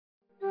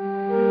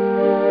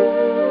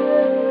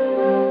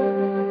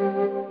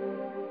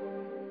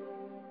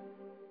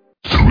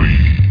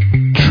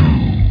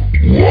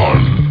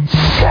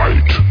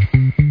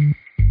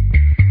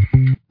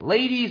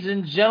Ladies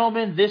and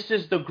gentlemen, this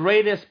is the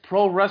greatest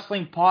pro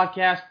wrestling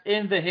podcast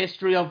in the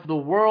history of the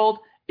world.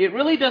 It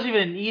really doesn't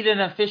even need an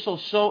official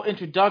show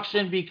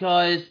introduction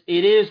because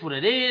it is what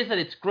it is, and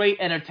it's great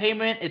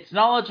entertainment, it's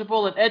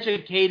knowledgeable and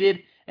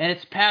educated, and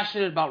it's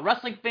passionate about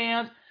wrestling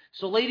fans.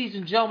 So ladies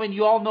and gentlemen,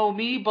 you all know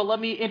me, but let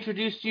me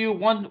introduce to you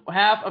one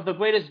half of the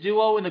greatest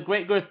duo in the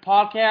Great Girth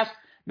podcast,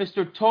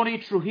 Mr. Tony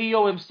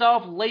Trujillo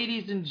himself.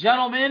 Ladies and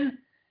gentlemen,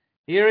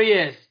 here he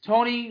is.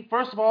 Tony,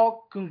 first of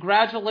all,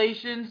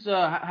 congratulations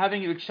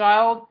having your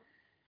child.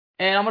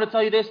 And I'm going to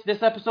tell you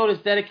this episode is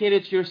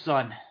dedicated to your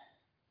son.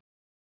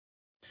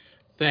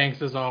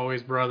 Thanks as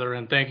always, brother,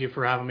 and thank you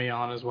for having me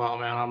on as well,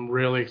 man. I'm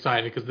really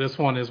excited because this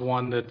one is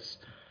one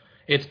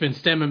it's been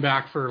stemming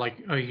back for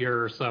like a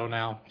year or so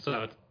now.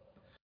 So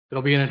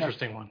it'll be an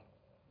interesting one.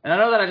 And I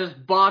know that I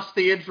just botched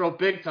the intro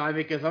big time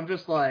because I'm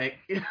just like,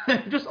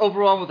 just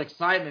overwhelmed with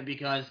excitement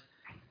because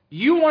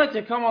you wanted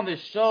to come on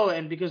this show,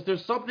 and because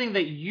there's something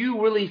that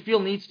you really feel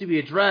needs to be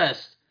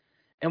addressed.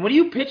 And when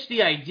you pitched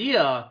the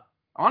idea,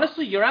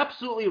 honestly, you're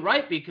absolutely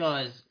right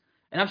because,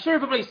 and I'm sure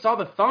everybody saw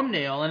the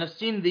thumbnail and has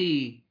seen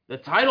the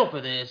title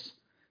for this,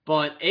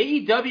 but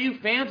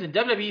AEW fans and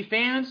WWE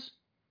fans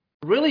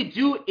really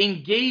do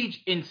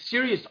engage in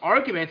serious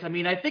arguments. I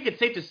mean, I think it's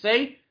safe to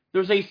say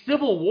there's a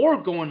civil war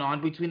going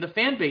on between the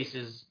fan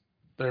bases.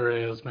 There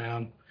is,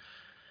 man.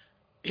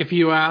 If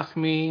you ask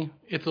me,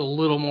 it's a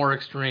little more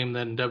extreme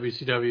than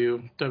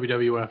WCW,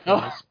 WWF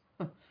was.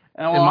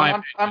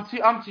 Well,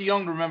 I'm too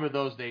young to remember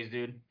those days,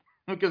 dude.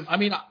 Because I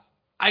mean,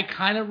 I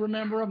kind of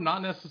remember them,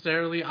 not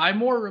necessarily. I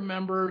more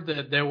remember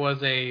that there was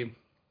a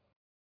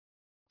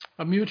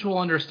mutual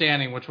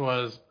understanding, which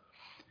was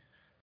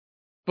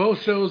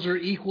both shows are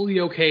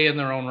equally okay in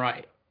their own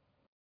right.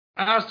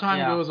 As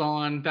time goes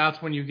on,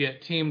 that's when you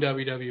get Team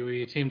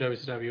WWE, Team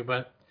WCW.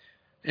 But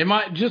it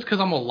might, just because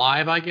I'm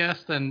alive, I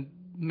guess, then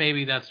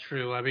maybe that's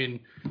true. I mean,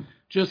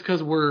 just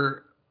because we're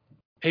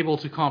able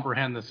to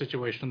comprehend the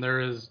situation, there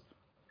is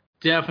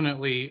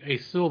definitely a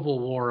civil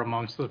war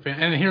amongst the fans.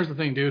 And here's the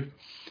thing, dude.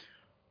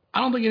 I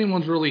don't think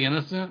anyone's really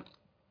innocent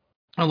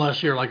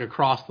unless you're like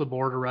across the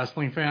board a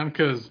wrestling fan,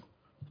 because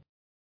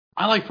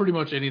I like pretty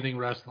much anything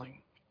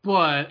wrestling.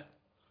 But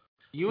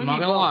I'm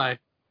not gonna lie,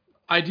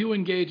 I do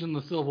engage in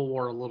the civil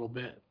war a little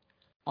bit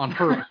on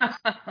purpose.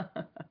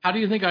 How do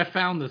you think I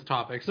found this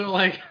topic? So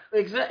like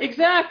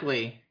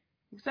exactly.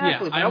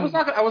 Yeah, I was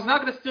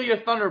not gonna steal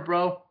your thunder,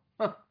 bro.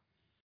 Well,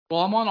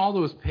 I'm on all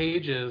those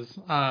pages,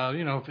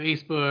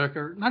 Facebook,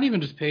 or not even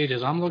just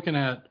pages. I'm looking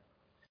at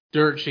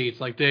dirt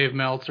sheets like Dave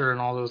Meltzer and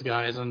all those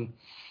guys, and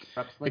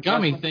it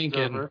got me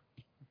thinking.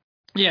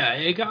 Yeah,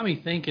 it got me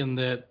thinking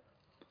that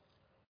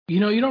you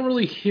don't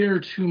really hear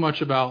too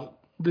much about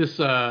this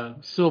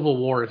civil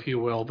war, if you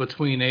will,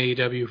 between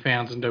AEW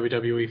fans and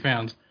WWE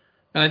fans,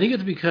 and I think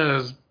it's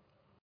because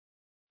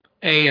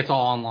it's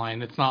all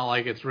online. It's not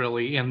like it's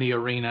really in the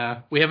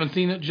arena. We haven't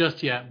seen it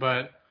just yet,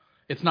 but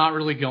it's not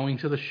really going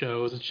to the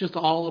shows. It's just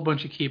all a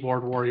bunch of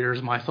keyboard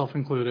warriors, myself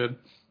included,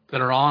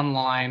 that are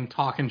online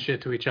talking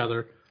shit to each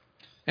other.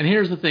 And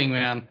here's the thing,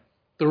 man.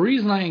 The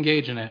reason I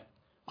engage in it,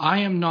 I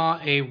am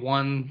not a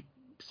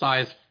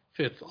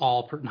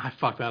one-size-fits-all I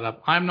fucked that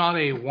up. I'm not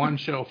a one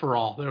show for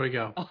all. There we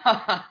go.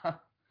 I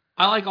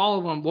like all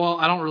of them. Well,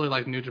 I don't really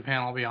like New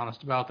Japan, I'll be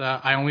honest about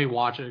that. I only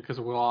watch it because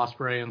of Will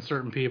Ospreay and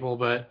certain people,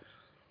 but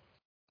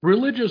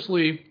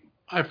religiously,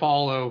 I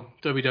follow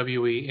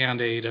WWE and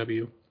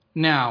AEW.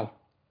 Now,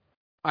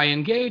 I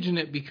engage in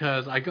it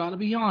because I gotta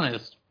be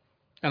honest,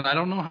 and I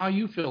don't know how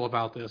you feel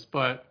about this,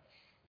 but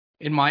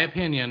in my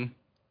opinion,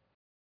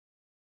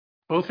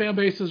 both fan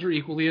bases are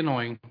equally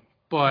annoying,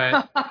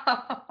 but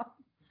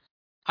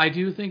I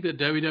do think that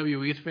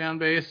WWE's fan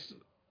base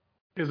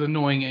is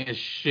annoying as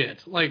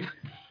shit. Like,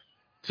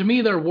 to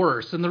me, they're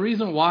worse, and the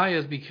reason why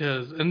is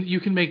because, and you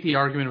can make the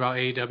argument about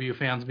AEW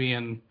fans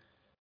being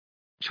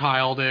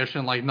childish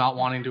and like not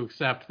wanting to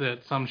accept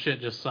that some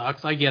shit just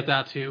sucks. I get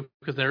that too,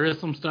 because there is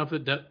some stuff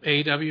that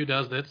AEW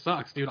does that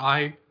sucks, dude.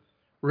 I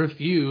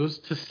refuse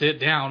to sit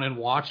down and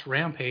watch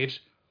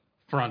Rampage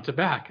front to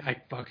back.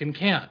 I fucking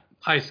can't.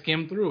 I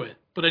skim through it.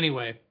 But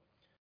anyway,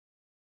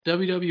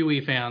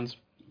 WWE fans,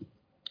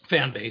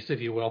 fan base,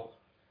 if you will,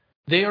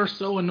 they are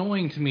so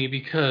annoying to me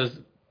because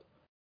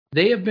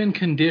they have been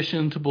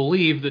conditioned to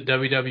believe that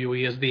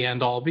WWE is the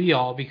end all be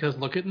all, because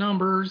look at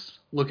numbers,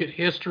 look at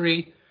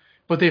history.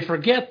 But they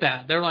forget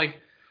that. They're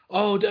like,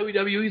 oh,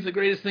 WWE is the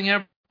greatest thing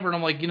ever. And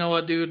I'm like, you know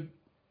what, dude?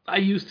 I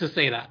used to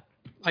say that.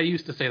 I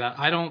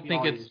don't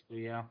think it's...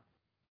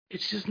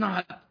 It's just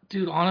not...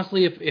 Dude,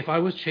 honestly, if I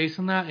was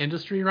chasing that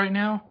industry right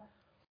now,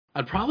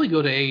 I'd probably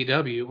go to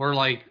AEW or,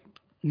 like,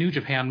 New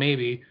Japan,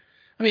 maybe.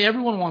 I mean,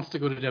 everyone wants to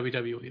go to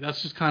WWE.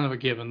 That's just kind of a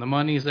given. The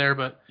money's there,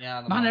 but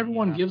not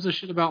everyone gives a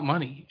shit about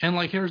money. And,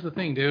 like, here's the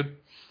thing, dude.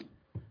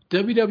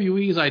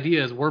 WWE's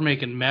idea is we're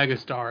making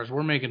megastars.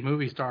 We're making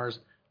movie stars.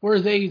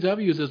 Whereas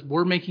AEW's is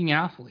we're making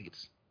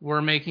athletes.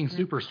 We're making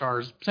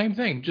superstars. Same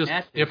thing, just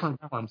different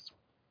forms.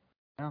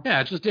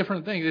 Yeah, it's just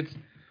different things.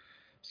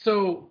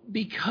 So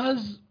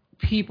because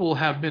people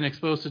have been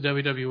exposed to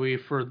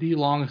WWE for the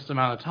longest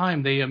amount of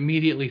time, they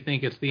immediately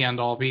think it's the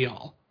end-all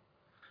be-all.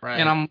 Right.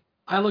 And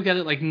I look at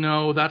it like,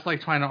 no, that's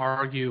like trying to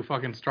argue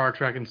fucking Star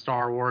Trek and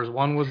Star Wars.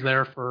 One was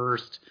there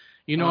first.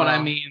 You know what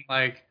I mean?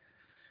 Like,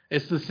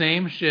 it's the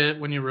same shit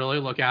when you really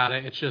look at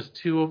it. It's just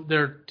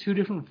they're two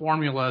different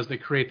formulas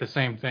that create the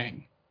same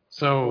thing.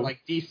 So like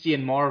DC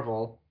and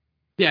Marvel.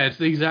 Yeah, it's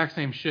the exact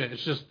same shit.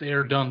 It's just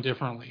they're done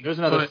differently. There's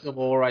another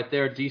civil war right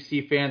there.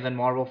 DC fans and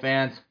Marvel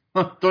fans.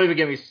 Don't even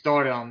get me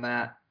started on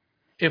that.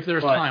 If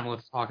there's time,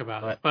 let's talk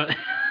about it. But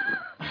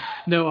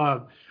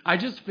no, I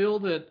just feel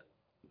that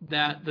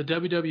the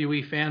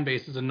WWE fan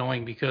base is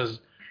annoying because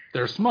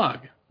they're smug.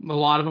 A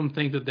lot of them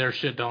think that their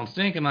shit don't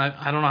stink, and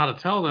I don't know how to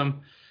tell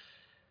them,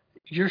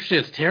 your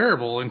shit's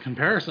terrible in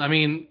comparison. I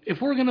mean,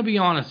 if we're going to be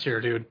honest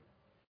here, dude,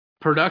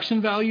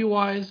 production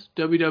value-wise,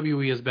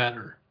 WWE is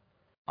better.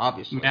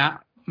 Obviously.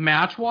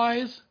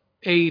 Match-wise,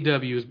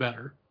 AEW is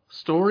better.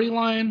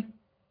 Storyline,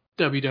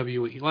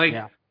 WWE. Like,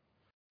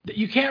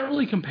 you can't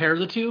really compare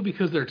the two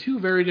because they're two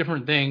very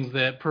different things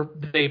that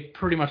they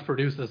pretty much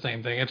produce the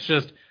same thing. It's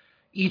just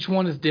each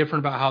one is different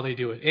about how they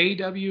do it.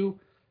 AEW,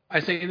 I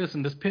say this,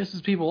 and this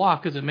pisses people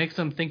off because it makes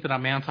them think that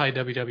I'm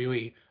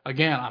anti-WWE.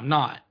 Again, I'm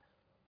not.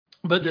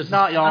 But he's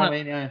not, y'all. I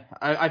mean,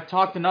 I've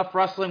talked enough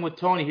wrestling with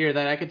Tony here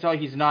that I can tell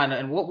he's not,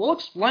 and we'll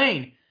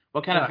explain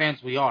what kind of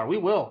fans we are. We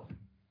will.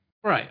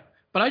 Right.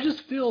 But I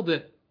just feel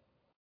that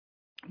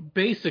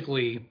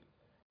basically,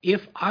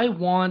 if I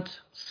want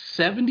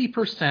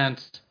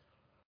 70%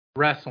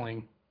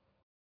 wrestling,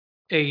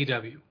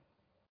 AEW.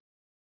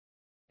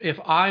 If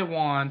I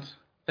want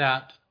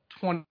that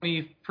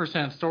 20%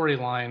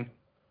 storyline,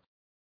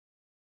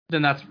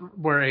 then that's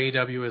where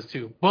AEW is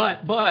too.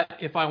 But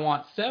if I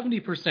want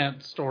 70%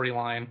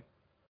 storyline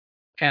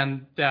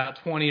and that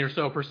 20 or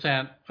so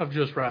percent of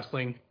just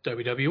wrestling,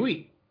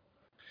 WWE.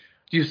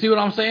 Do you see what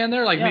I'm saying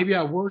there? Like maybe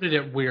I worded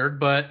it weird,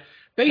 but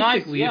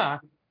basically, nice,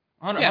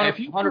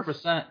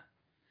 100%.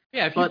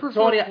 Yeah, if you prefer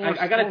Tony,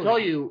 I got to tell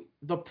you,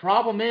 the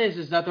problem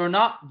is that there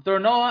are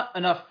not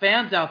enough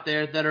fans out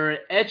there that are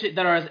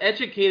as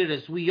educated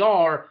as we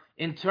are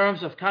in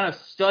terms of kind of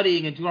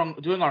studying and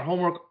doing our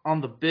homework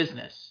on the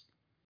business.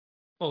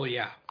 Oh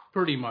yeah,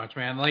 pretty much,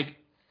 man. Like,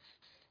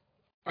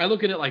 I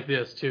look at it like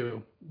this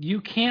too.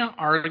 You can't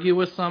argue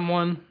with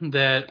someone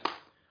that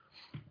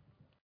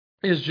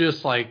is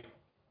just like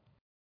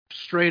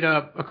straight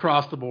up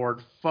across the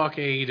board, fuck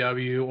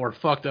AEW or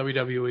fuck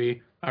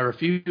WWE. I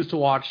refuse to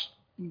watch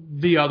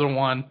the other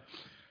one.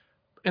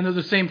 And they're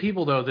the same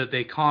people, though, that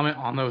they comment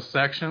on those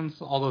sections,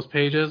 all those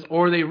pages,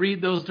 or they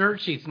read those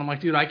dirt sheets. And I'm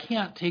like, dude, I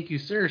can't take you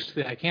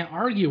seriously. I can't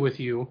argue with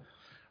you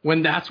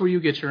when that's where you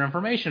get your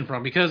information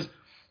from. Because,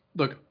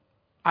 look,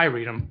 I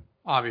read them,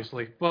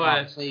 obviously. But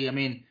obviously, I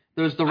mean,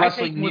 there's the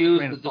wrestling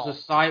news, there's a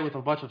site with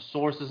a bunch of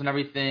sources and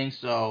everything,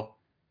 so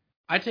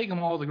I take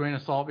them all with a grain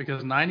of salt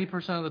because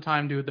 90% of the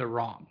time, dude, they're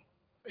wrong.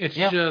 It's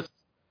just,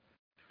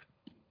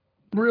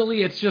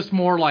 really, it's just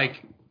more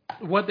like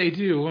what they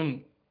do.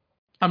 And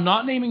I'm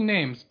not naming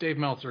names, Dave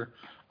Meltzer.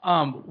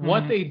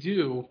 What they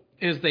do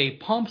is they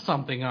pump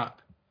something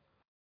up.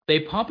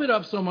 They pump it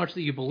up so much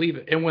that you believe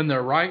it. And when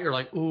they're right, you're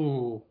like,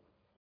 ooh,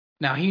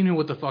 now he knew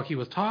what the fuck he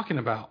was talking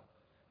about.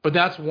 But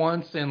that's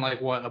once in, like,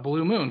 a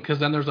blue moon, because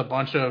then there's a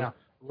bunch of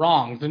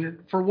wrongs. And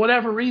for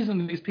whatever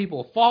reason, these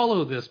people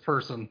follow this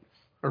person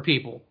or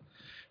people.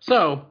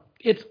 So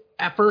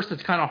at first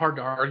it's kind of hard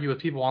to argue with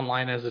people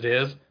online as it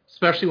is,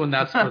 especially when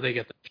that's where they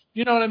get the,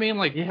 you know what I mean?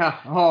 Like,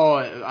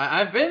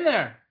 I've been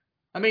there.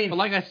 I mean, but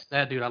like I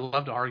said, dude, I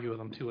love to argue with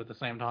them too at the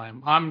same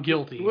time. I'm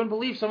guilty. You wouldn't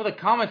believe some of the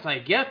comments I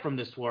get from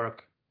this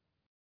work.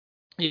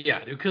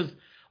 Yeah, dude, because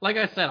like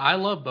I said, I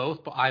love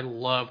both, but I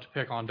love to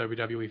pick on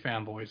WWE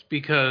fanboys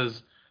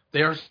because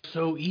they are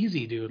so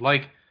easy, dude.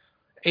 Like,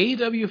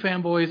 AEW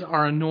fanboys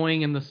are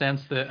annoying in the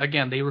sense that,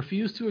 again, they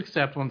refuse to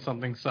accept when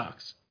something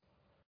sucks.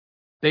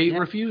 They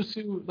refuse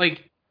to,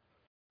 like,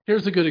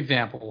 here's a good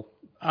example.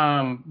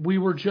 We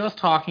were just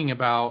talking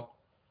about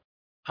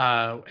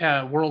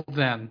World's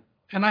End,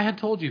 and I had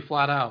told you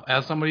flat out,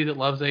 as somebody that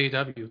loves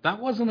AEW, that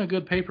wasn't a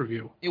good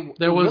pay-per-view.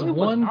 There was really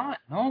one. Was not,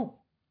 no.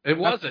 It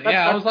wasn't.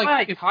 I was like,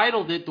 I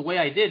titled it the way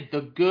I did: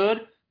 the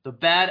good, the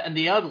bad, and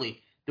the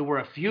ugly. There were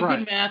a few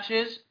good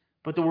matches,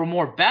 but there were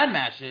more bad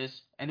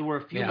matches, and there were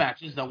a few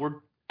matches that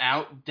were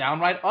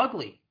downright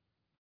ugly.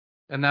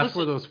 And that's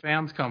where those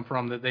fans come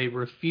from, that they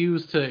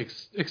refuse to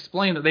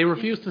explain that. They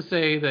refuse to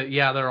say that,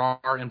 there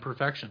are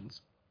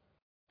imperfections.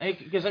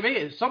 Because, I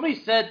mean,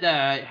 somebody said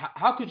that,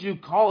 how could you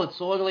call it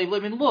so ugly? I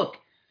mean, look,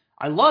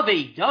 I love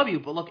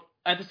AEW, but look,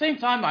 at the same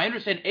time, I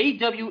understand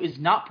AEW is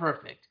not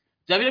perfect.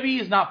 WWE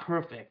is not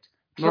perfect.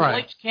 Triple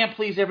H can't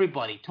please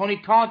everybody. Tony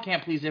Khan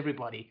can't please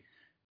everybody.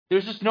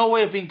 There's just no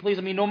way of being pleased.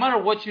 I mean, no matter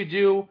what you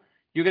do,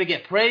 you're gonna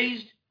get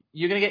praised.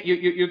 You're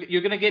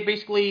gonna get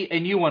basically a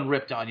new one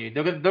ripped on you.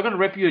 They're gonna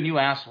rip you a new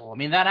asshole. I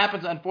mean, that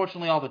happens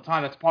unfortunately all the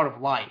time. That's part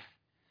of life.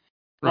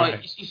 Right.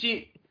 But you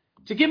see,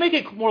 to make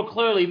it more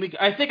clearly,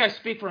 I think I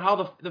speak for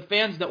how the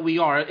fans that we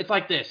are. It's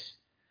like this: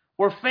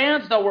 we're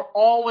fans that were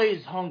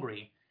always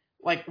hungry.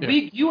 Like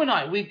you and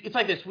I, it's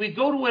like this. We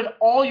go to an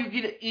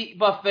all-you-can-eat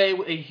buffet,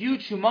 a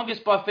huge,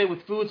 humongous buffet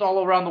with foods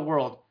all around the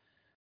world.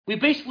 We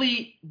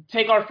basically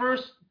take our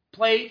first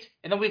plate,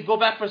 and then we go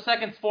back for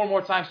seconds 4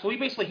 more times. So we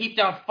basically heap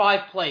down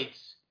 5 plates.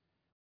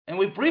 And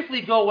we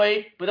briefly go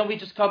away, but then we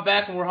just come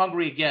back and we're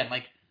hungry again.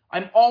 Like,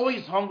 I'm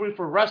always hungry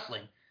for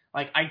wrestling.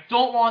 Like, I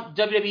don't want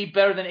WWE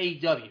better than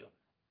AEW,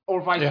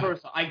 or vice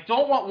versa. I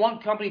don't want one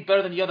company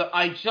better than the other.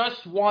 I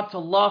just want to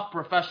love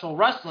professional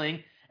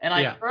wrestling, and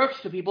I urge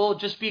to people,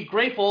 just be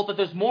grateful that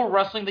there's more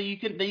wrestling that you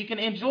can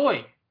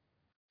enjoy.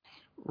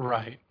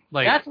 Right.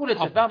 Like, that's what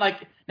it's about.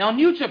 Like, now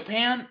New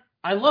Japan,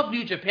 I love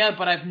New Japan,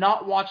 but I've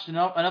not watched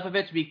enough of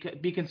it to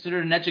be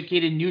considered an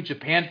educated New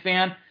Japan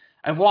fan.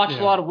 I've watched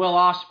a lot of Will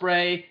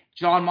Ospreay,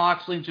 Jon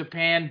Moxley in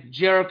Japan,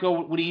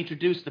 Jericho when he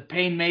introduced the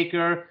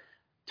Painmaker,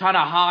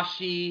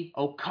 Tanahashi,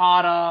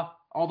 Okada,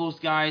 all those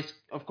guys.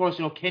 Of course,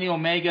 Kenny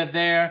Omega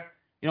there.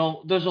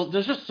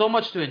 There's just so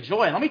much to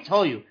enjoy. And let me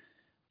tell you,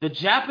 the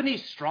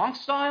Japanese strong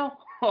style,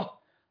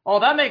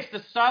 that makes the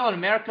style in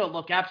America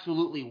look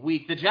absolutely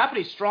weak. The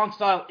Japanese strong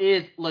style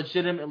is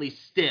legitimately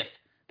stiff.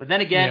 But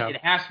then again,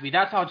 it has to be.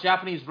 That's how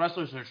Japanese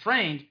wrestlers are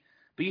trained.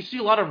 But you see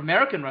a lot of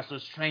American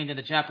wrestlers trained in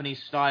the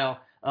Japanese style.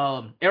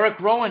 Eric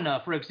Rowan,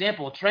 for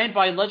example, trained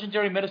by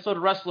legendary Minnesota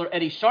wrestler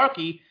Eddie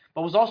Sharkey,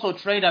 but was also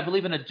trained, I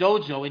believe, in a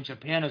dojo in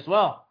Japan as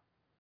well.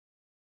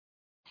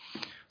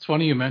 It's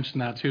funny you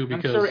mentioned that, too,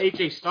 because I'm sure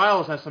AJ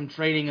Styles has some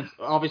training and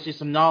obviously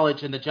some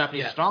knowledge in the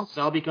Japanese strong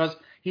style because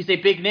he's a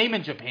big name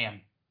in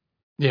Japan.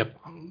 Yep.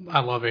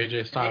 I love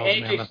AJ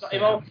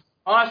Styles,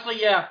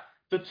 honestly,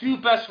 the 2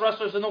 best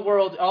wrestlers in the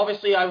world,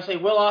 obviously, I would say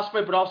Will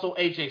Ospreay, but also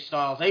AJ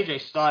Styles.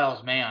 AJ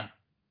Styles, man.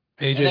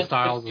 AJ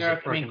Styles is a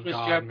freaking Chris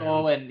god,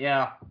 Jericho, man.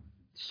 And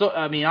So,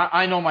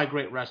 I know my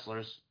great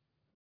wrestlers.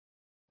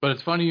 But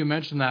it's funny you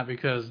mentioned that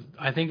because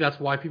I think that's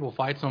why people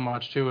fight so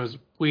much, too, is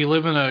we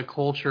live in a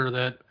culture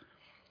that,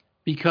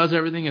 because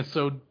everything is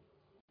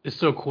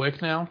so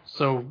quick now,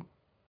 so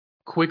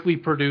quickly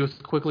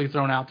produced, quickly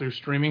thrown out through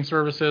streaming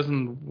services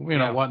and,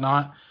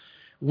 whatnot,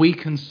 we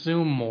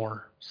consume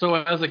more. So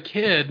as a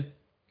kid,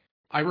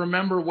 I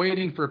remember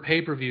waiting for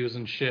pay-per-views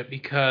and shit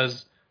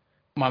because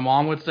my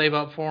mom would save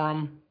up for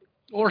them,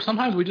 or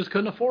sometimes we just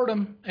couldn't afford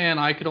them, and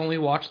I could only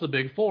watch the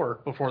big 4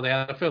 before they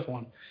had a 5th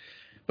one.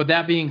 But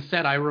that being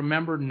said, I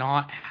remember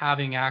not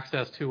having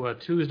access to a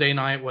Tuesday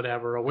night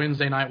whatever, a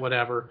Wednesday night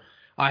whatever.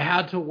 I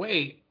had to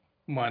wait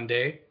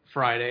Monday,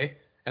 Friday,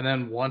 and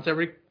then once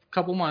every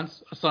couple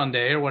months, a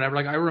Sunday or whatever.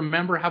 Like, I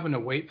remember having to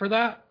wait for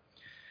that.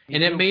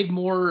 And it made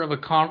more of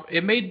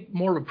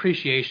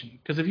appreciation.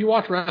 Because if you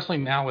watch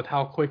wrestling now with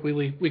how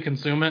quickly we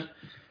consume it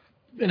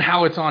and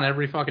how it's on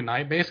every fucking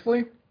night,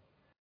 basically,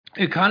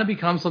 it kind of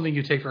becomes something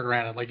you take for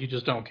granted. Like, you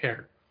just don't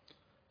care.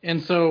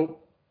 And so,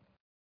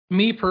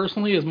 me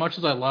personally, as much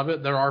as I love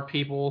it, there are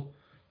people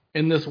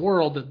in this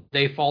world that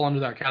they fall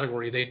under that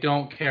category. They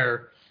don't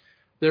care.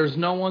 There's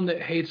no one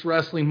that hates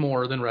wrestling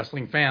more than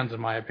wrestling fans, in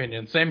my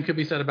opinion. Same could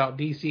be said about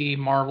DC,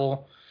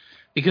 Marvel.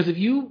 Because if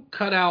you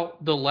cut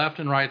out the left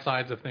and right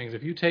sides of things,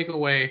 if you take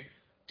away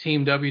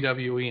Team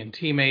WWE and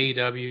Team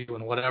AEW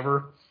and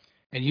whatever,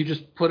 and you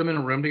just put them in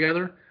a room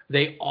together,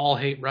 they all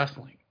hate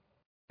wrestling.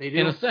 They do.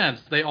 In a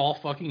sense, they all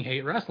fucking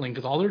hate wrestling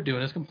because all they're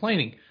doing is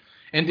complaining.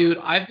 And, dude,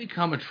 I've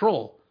become a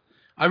troll.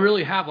 I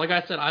really have. Like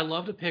I said, I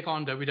love to pick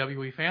on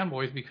WWE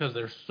fanboys because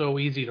they're so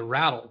easy to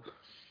rattle.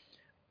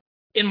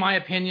 In my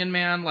opinion,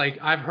 man, like,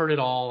 I've heard it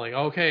all. Like,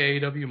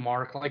 okay, AEW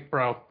Mark. Like,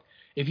 bro,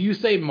 if you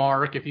say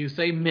Mark, if you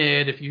say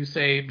mid, if you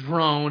say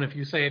drone, if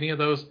you say any of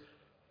those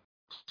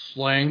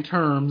slang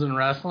terms in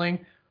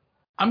wrestling,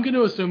 I'm going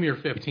to assume you're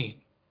 15.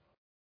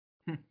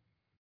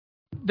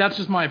 That's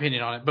just my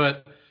opinion on it.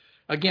 But,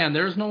 again,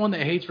 there's no one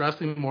that hates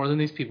wrestling more than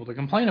these people that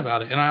complain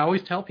about it. And I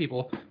always tell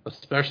people,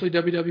 especially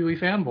WWE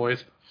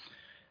fanboys,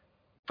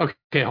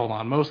 okay, hold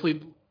on.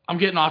 I'm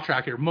getting off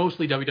track here.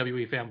 Mostly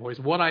WWE fanboys.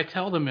 What I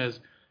tell them is,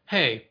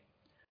 hey,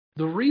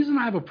 the reason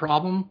I have a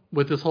problem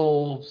with this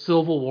whole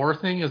Civil War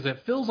thing is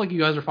it feels like you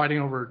guys are fighting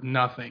over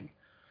nothing.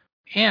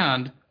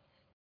 And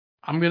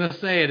I'm going to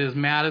say it, as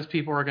mad as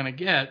people are going to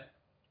get,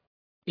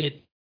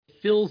 it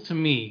feels to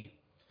me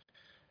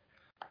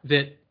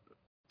that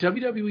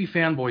WWE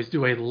fanboys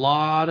do a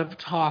lot of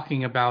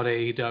talking about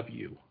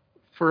AEW.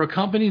 For a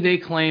company they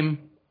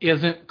claim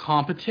isn't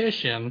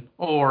competition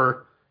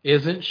or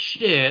isn't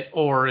shit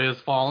or is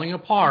falling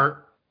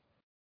apart,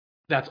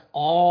 that's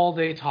all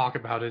they talk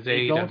about is AEW.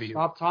 They don't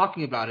stop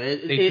talking about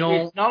it. They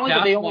don't. It's not only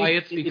that's that why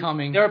it's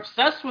becoming. They're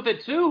obsessed with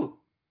it too.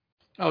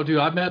 Oh, dude,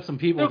 I've met some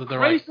people that they're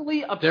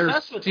crazily like, they're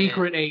obsessed with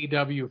secret it.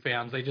 AEW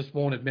fans. They just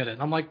won't admit it.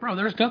 And I'm like, bro,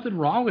 there's nothing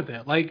wrong with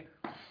it. Like,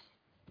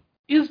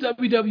 is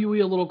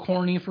WWE a little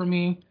corny for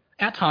me?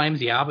 At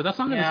times, yeah, but that's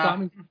not going to stop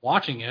me from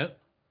watching it.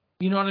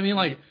 You know what I mean?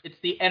 Like, it's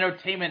the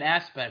entertainment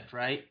aspect,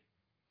 right?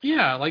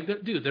 Yeah, like,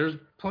 dude, there's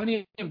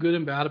plenty of good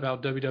and bad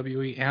about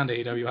WWE and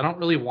AEW. I don't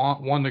really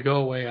want one to go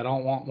away. I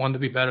don't want one to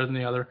be better than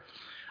the other.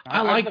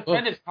 I've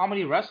defended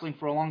comedy wrestling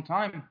for a long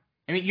time.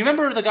 I mean, you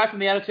remember the guy from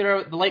the Attitude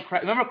Era,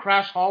 remember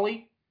Crash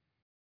Holly?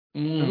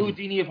 The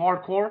Houdini of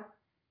hardcore?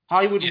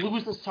 How he would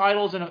lose his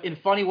titles in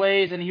funny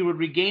ways and he would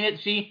regain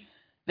it. See,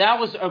 that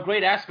was a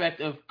great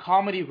aspect of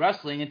comedy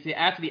wrestling and to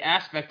add to the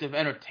aspect of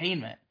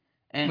entertainment.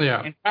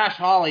 And Crash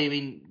Holly, I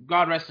mean,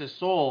 God rest his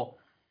soul,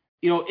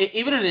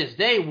 even in his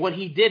day, what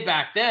he did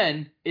back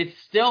then, it's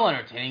still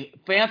entertaining.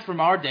 Fans from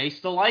our day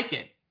still like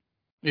it.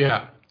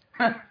 Yeah.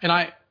 And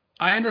I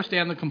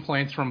understand the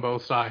complaints from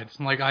both sides.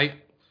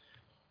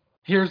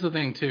 Here's the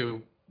thing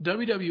too.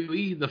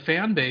 WWE, the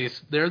fan base,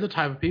 they're the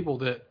type of people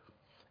that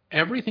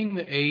everything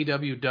that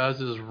AEW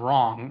does is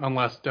wrong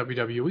unless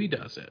WWE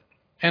does it.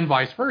 And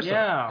vice versa.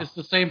 Yeah. It's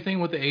the same thing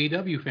with the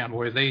AEW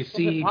fanboys. They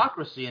see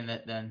hypocrisy in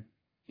it then.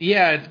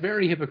 Yeah, it's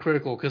very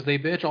hypocritical because they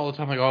bitch all the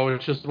time like, oh,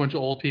 it's just a bunch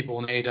of old people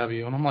in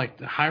AEW. And I'm like,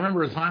 I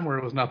remember a time where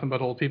it was nothing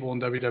but old people in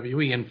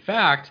WWE. In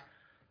fact,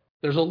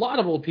 there's a lot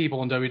of old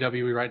people in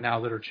WWE right now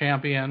that are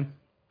champion.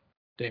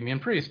 Damian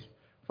Priest,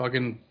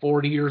 fucking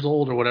 40 years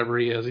old or whatever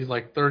he is. He's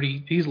like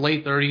 30. He's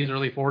late 30s,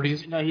 early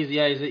 40s. No, he's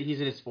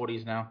in his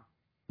 40s now.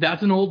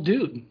 That's an old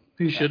dude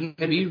who shouldn't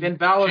be Finn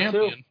Balor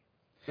champion.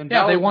 Too.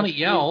 Yeah, they want to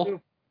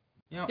yell.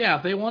 Yeah,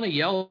 if they want to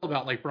yell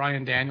about like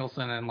Bryan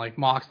Danielson and like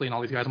Moxley and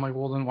all these guys, I'm like,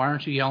 well, then why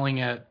aren't you yelling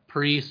at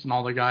Priest and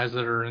all the guys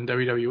that are in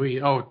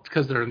WWE? Oh,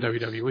 because they're in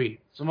WWE.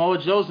 Samoa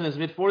Joe's in his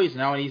mid-40s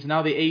now, and he's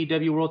now the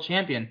AEW World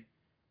Champion.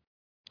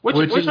 Which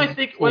I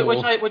think, cool.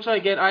 which I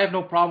get, I have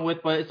no problem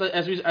with. But it's like,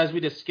 as we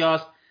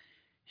discussed,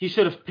 he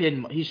should have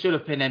pinned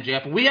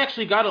MJF. And we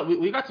actually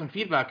got some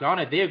feedback on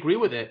it. They agree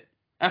with it.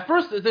 At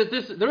first,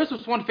 there was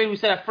this one fan who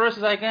said at first,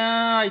 it's like,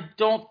 I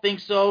don't think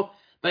so.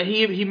 But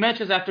he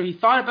mentions after he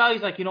thought about it,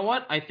 he's like, you know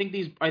what? I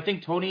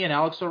think Tony and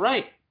Alex are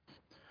right.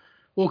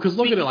 Well, because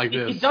look at it like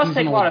this. It does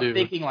take a lot of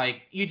thinking.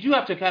 Like, you do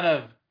have to kind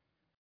of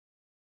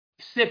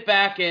sit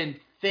back and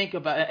think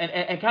about it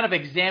and kind of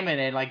examine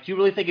it. Like, do you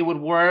really think it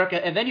would work?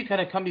 And then you kind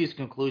of come to these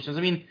conclusions.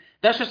 I mean,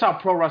 that's just how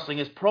pro wrestling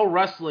is. Pro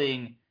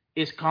wrestling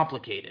is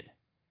complicated,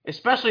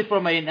 especially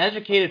from an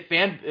educated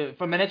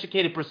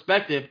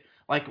perspective,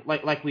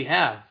 like we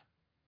have.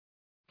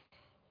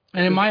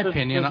 And in my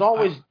opinion,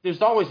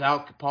 there's always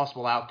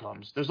possible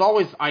outcomes. There's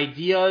always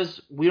ideas.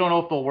 We don't know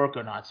if they'll work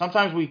or not.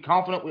 Sometimes we're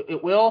confident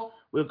it will,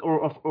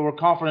 or we're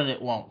confident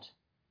it won't.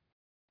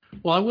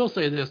 Well, I will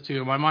say this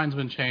too. My mind's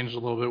been changed a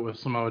little bit with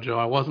Samoa Joe.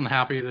 I wasn't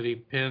happy that he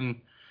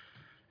pinned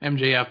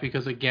MJF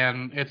because,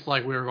 again, it's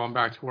like we were going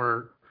back to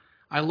where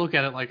I look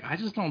at it like I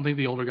just don't think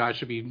the older guys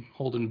should be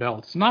holding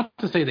belts. Not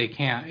to say they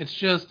can't. It's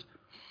just,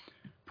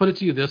 put it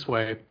to you this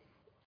way.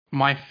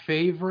 My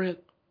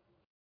favorite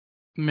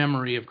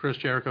memory of Chris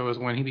Jericho is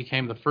when he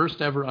became the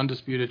first ever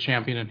undisputed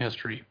champion in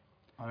history.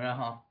 Oh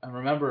yeah, I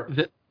remember.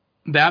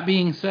 That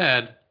being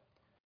said,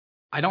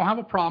 I don't have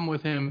a problem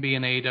with him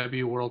being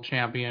AEW World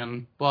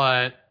Champion,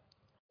 but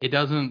it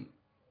doesn't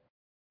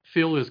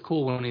feel as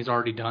cool when he's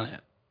already done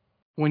it.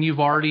 When you've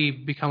already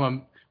become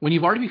a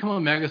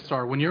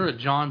megastar, when you're a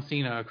John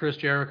Cena, a Chris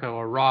Jericho,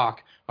 a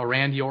Rock, a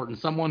Randy Orton,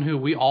 someone who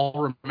we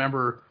all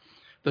remember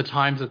the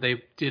times that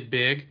they did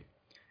big.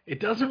 It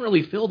doesn't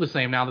really feel the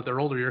same now that they're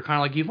older. You're kind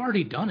of like, you've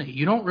already done it.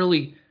 You don't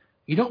really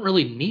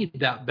need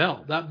that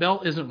belt. That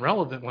belt isn't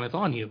relevant when it's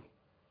on you.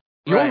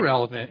 You're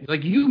relevant.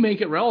 Like, you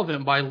make it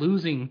relevant by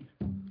losing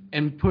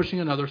and pushing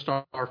another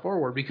star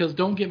forward. Because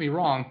don't get me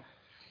wrong,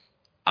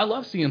 I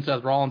love seeing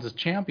Seth Rollins as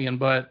champion,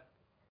 but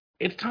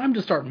it's time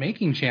to start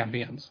making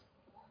champions,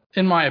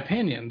 in my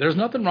opinion. There's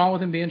nothing wrong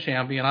with him being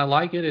champion. I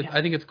like it.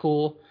 I think it's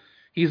cool.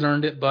 He's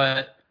earned it,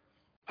 but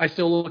I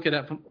still look at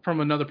it from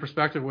another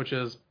perspective, which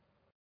is,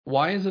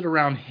 why is it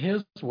around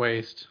his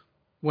waist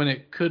when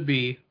it could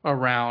be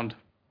around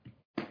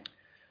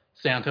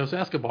Santos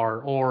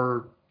Escobar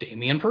or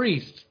Damian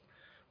Priest?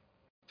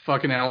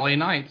 Fucking LA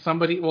Knight.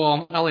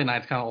 LA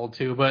Knight's kind of old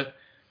too, but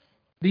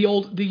the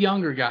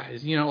younger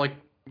guys, like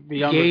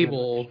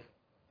Gable.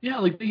 Yeah,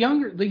 like the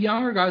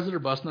younger guys that are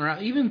busting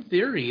around. Even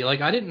Theory,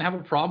 like, I didn't have a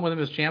problem with him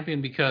as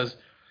champion because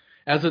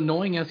as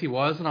annoying as he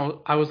was, and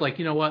I was like,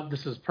 you know what,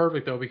 this is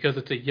perfect though because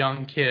it's a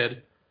young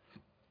kid.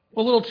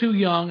 A little too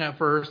young at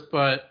first,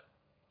 but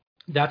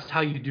that's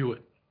how you do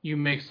it. You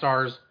make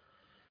stars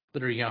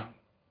that are young.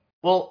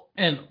 Well,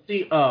 and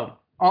there's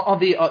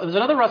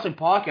another wrestling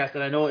podcast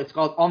that I know. It's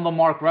called On the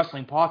Mark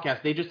Wrestling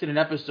Podcast. They just did an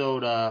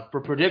episode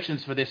for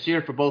predictions for this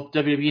year for both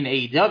WWE and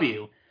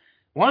AEW.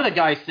 One of the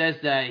guys says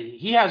that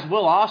he has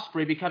Will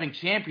Ospreay becoming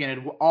champion at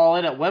All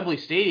In at Wembley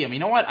Stadium. You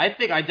know what? I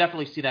think I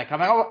definitely see that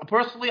coming.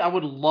 Personally, I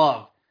would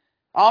love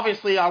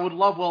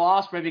Will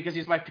Ospreay because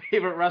he's my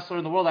favorite wrestler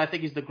in the world. I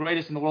think he's the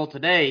greatest in the world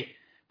today.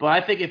 But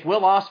I think if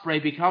Will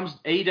Ospreay becomes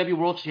AEW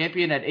World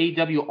Champion at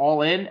AEW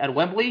All In at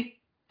Wembley,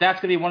 that's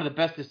gonna be one of the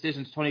best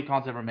decisions Tony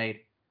Khan's ever made.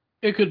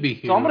 It could be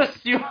huge. So I'm gonna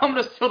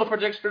steal the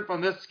prediction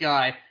from this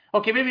guy.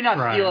 Okay, maybe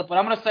not steal it, but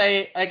I'm gonna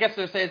say, I guess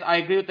they're saying I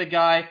agree with the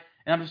guy,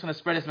 and I'm just gonna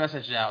spread his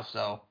message out.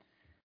 So,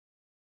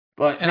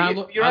 but I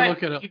look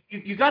at it.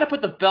 You got to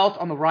put the belt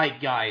on the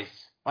right guys.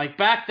 Like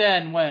back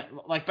then,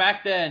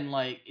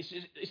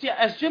 see,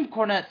 as Jim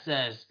Cornette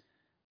says,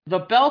 the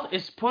belt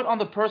is put on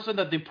the person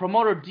that the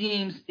promoter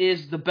deems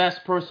is the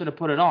best person to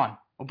put it on,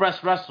 or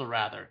best wrestler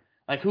rather.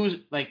 Like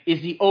is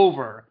he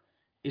over?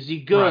 Is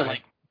he good?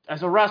 Right.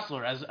 as a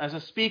wrestler, as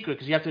a speaker,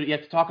 because you have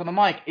to talk on the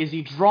mic. Is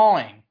he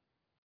drawing?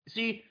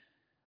 See,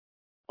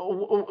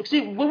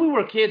 when we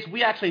were kids,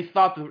 we actually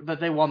thought that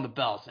they won the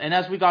belts, and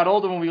as we got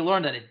older, when we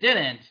learned that it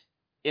didn't,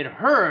 it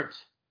hurt.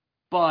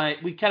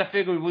 But we kind of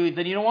figured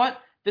then you know what?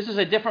 This is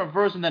a different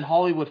version than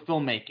Hollywood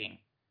filmmaking.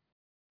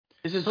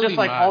 This is just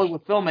like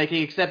Hollywood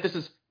filmmaking, except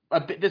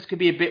this could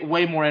be a bit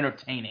way more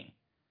entertaining.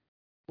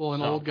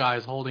 Well, old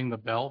guys holding the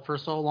belt for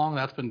so long,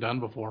 that's been done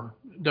before.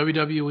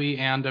 WWE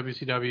and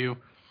WCW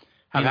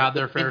have had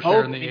their fair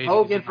share in the 80s.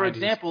 Hogan, for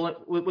example,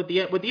 with the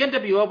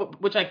NWO,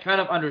 which I kind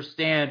of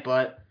understand,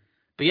 but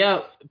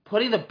yeah,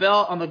 putting the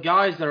belt on the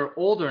guys that are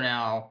older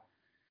now,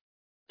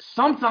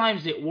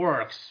 sometimes it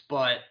works,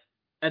 but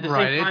at the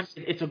same time,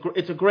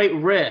 it's a great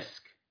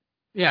risk.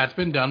 Yeah, it's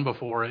been done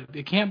before.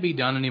 It can't be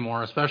done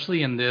anymore,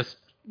 especially in this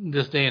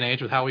day and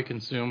age with how we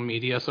consume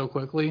media so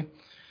quickly.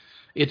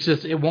 It's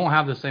just, it won't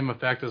have the same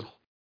effect as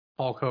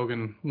Hulk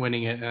Hogan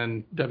winning it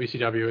in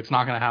WCW. It's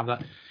not going to have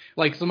that.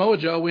 Like, Samoa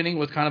Joe winning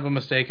was kind of a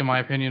mistake in my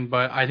opinion,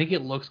 but I think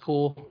it looks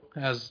cool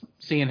as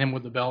seeing him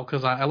with the belt,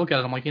 because I look at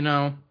it, I'm like,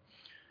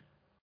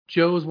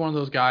 Joe is one of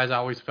those guys I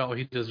always felt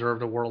he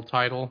deserved a world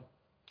title.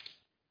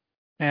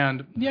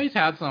 And yeah, he's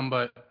had some,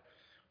 but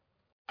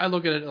I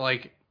look at it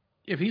like,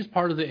 if he's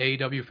part of the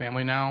AEW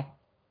family now,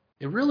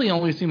 it really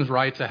only seems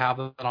right to have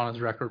that on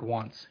his record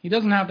once. He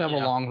doesn't have to have a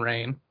long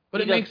reign, but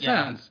it makes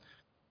sense.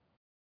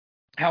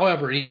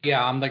 However,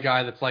 I'm the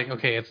guy that's like,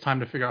 okay, it's time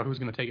to figure out who's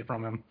going to take it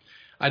from him.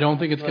 I don't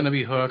think it's going to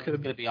be Hook. It's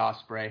going to be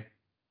Ospreay.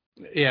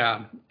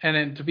 Yeah, and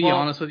then, to be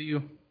honest with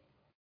you,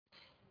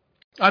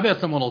 I bet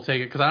someone will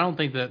take it, because I don't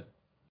think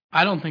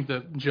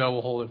that Joe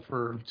will hold it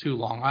for too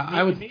long.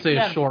 I would say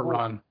a short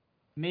run.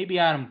 Maybe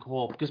Adam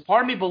Cole, because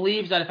part of me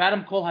believes that if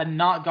Adam Cole had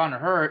not gotten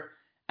hurt,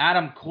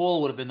 Adam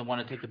Cole would have been the one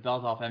to take the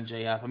belt off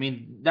MJF. I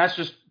mean, that's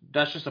just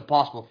a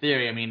possible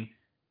theory. I mean,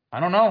 I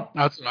don't know.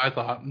 That's what I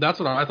thought. That's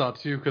what I thought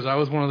too, because I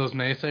was one of those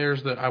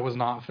naysayers that I was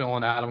not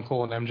feeling Adam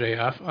Cole and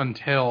MJF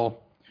until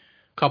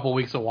a couple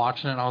weeks of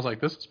watching it, and I was like,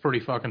 this is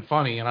pretty fucking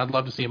funny, and I'd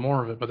love to see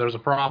more of it, but there's a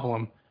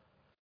problem.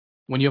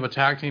 When you have a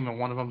tag team and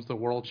one of them's the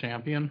world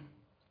champion,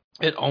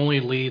 it only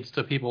leads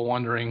to people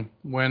wondering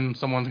when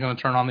someone's going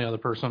to turn on the other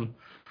person,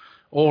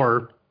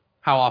 or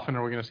how often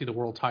are we going to see the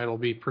world title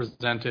be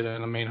presented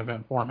in a main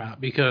event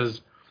format?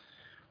 Because,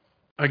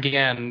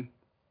 again,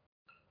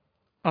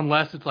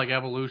 unless it's like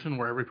Evolution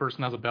where every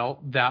person has a belt,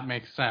 that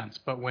makes sense.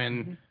 But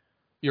when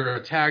you're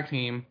a tag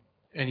team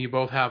and you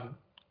both have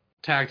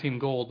tag team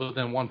gold, but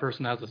then one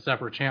person has a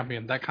separate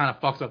champion, that kind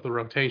of fucks up the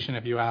rotation,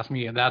 if you ask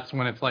me. And that's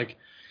when it's like,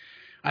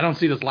 I don't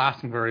see this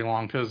lasting very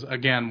long, because,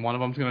 again, one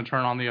of them's going to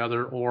turn on the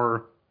other,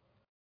 or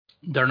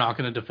they're not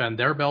going to defend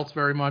their belts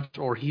very much,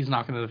 or he's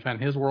not going to defend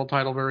his world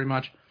title very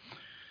much.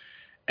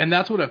 And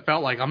that's what it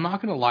felt like. I'm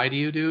not going to lie to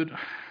you, dude.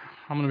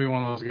 I'm going to be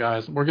one of those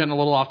guys. We're getting a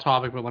little off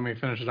topic, but let me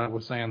finish it up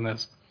with saying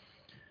this.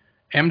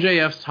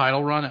 MJF's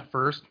title run at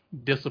first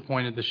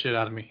disappointed the shit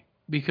out of me,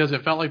 because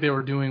it felt like they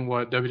were doing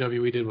what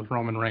WWE did with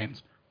Roman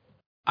Reigns.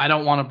 I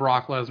don't want a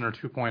Brock Lesnar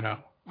 2.0.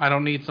 I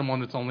don't need someone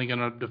that's only going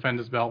to defend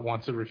his belt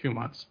once every few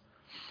months.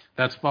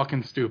 That's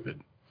fucking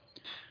stupid.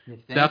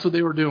 That's what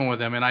they were doing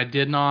with him, and I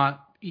did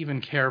not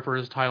even care for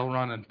his title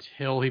run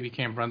until he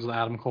became friends with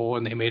Adam Cole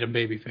and they made him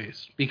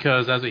babyface.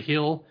 Because as a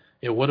heel,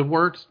 it would have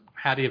worked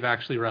had he have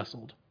actually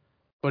wrestled.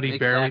 But he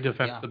barely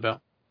defended the belt.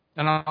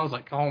 And I was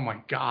like, oh my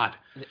God.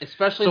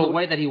 Especially the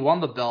way that he won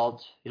the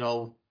belt,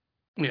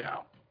 Yeah.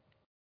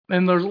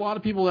 And there's a lot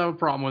of people that have a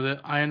problem with it.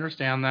 I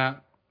understand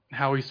that,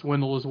 how he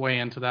swindled his way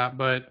into that.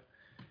 But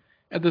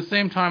at the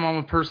same time, I'm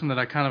a person that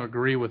I kind of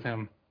agree with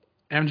him.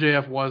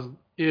 MJF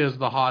is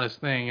the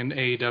hottest thing in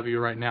AEW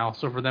right now.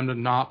 So for them to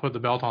not put the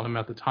belt on him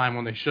at the time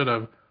when they should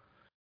have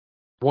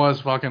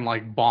was fucking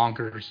like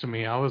bonkers to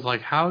me. I was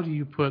like, how do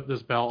you put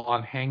this belt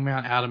on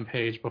Hangman Adam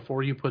Page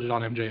before you put it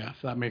on MJF?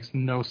 That makes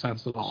no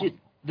sense at all. See,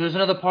 there's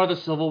another part of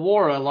the Civil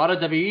War. A lot of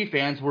WWE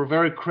fans were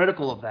very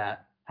critical of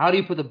that. How do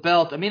you put the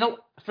belt? I mean,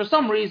 for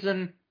some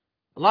reason,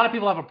 a lot of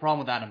people have a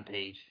problem with Adam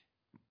Page.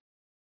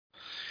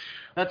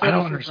 I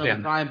don't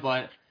understand.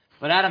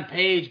 But Adam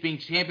Page being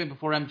champion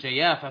before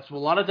MJF, that's what a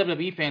lot of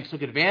WWE fans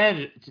took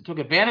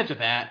advantage of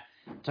that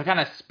to kind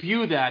of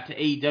spew that to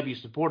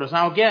AEW supporters.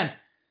 Now, again,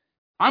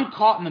 I'm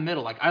caught in the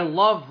middle. Like, I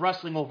love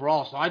wrestling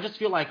overall, so I just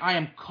feel like I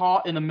am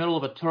caught in the middle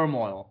of a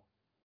turmoil.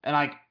 And,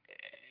 like,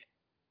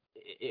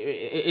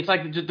 it's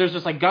like there's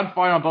just, like,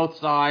 gunfire on both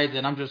sides,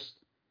 and I'm just...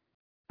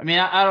 I mean,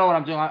 I don't know what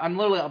I'm doing. I'm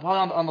literally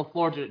probably on the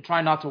floor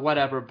trying not to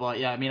whatever, but,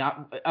 yeah, I mean,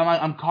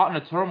 I'm caught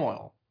in a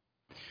turmoil.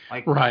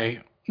 Like,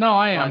 right. No,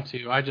 I am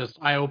too.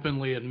 I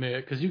openly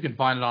admit, because you can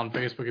find it on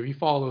Facebook. If you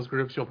follow those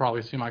groups, you'll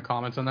probably see my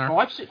comments in there. Oh,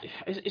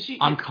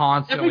 I'm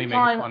constantly making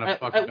fun of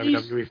fucking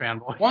WWE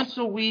fanboys. Once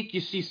a week,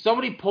 you see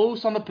somebody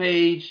post on the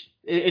page.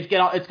 It's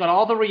got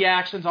all the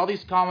reactions, all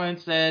these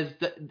comments says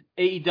that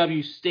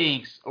AEW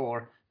stinks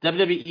or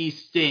WWE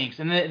stinks,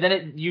 and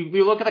then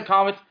you look at the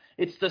comments.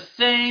 It's the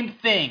same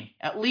thing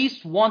at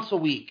least once a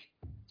week,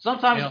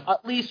 sometimes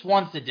at least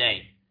once a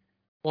day.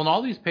 Well, and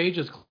all these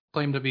pages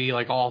claim to be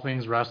like all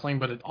things wrestling,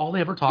 but all they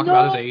ever talk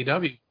about is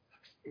AEW.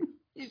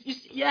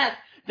 Yes,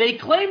 They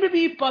claim to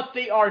be, but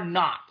they are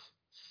not.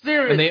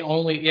 Seriously. And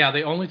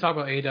they only talk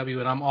about AEW,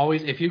 and I'm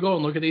always, if you go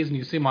and look at these and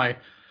you see my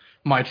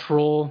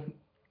troll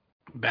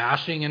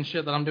bashing and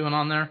shit that I'm doing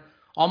on there,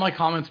 all my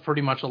comments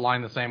pretty much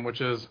align the same,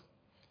 which is,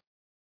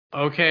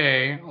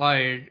 okay,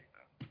 like,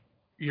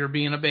 you're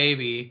being a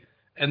baby,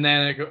 and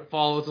then it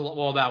follows,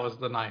 well, that was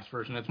the nice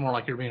version. It's more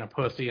like you're being a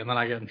pussy, and then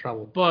I get in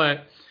trouble.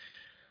 But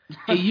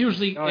it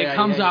usually,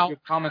 comes out. Your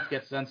comments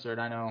get censored,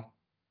 I know.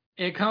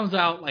 It comes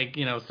out, like,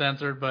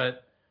 censored,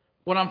 but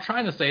what I'm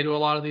trying to say to a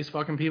lot of these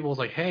fucking people is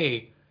like,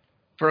 hey,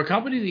 for a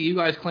company that you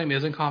guys claim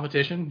isn't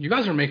competition, you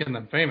guys are making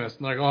them famous.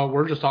 And they're like, oh,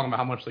 we're just talking about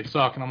how much they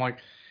suck. And I'm like,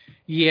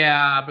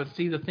 yeah, but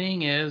see, the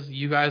thing is,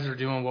 you guys are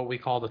doing what we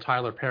call the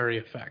Tyler Perry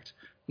effect.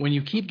 When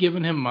you keep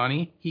giving him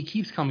money, he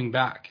keeps coming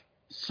back.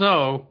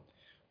 So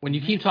when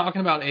you keep talking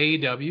about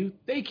AEW,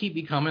 they keep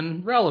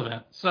becoming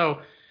relevant.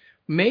 So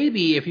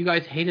maybe if you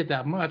guys hate it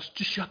that much,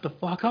 just shut the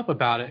fuck up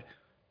about it.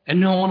 And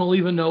no one will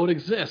even know it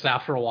exists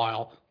after a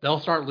while. They'll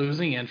start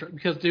losing interest.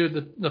 Because,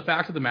 dude, the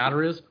fact of the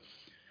matter is,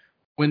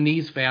 when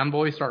these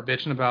fanboys start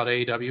bitching about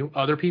AEW,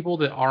 other people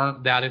that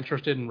aren't that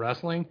interested in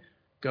wrestling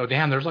go,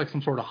 damn, there's like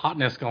some sort of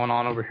hotness going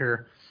on over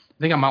here.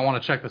 I think I might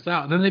want to check this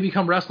out. And then they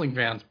become wrestling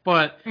fans.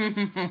 But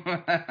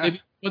then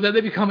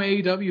they become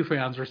AEW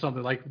fans or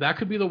something. Like, that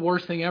could be the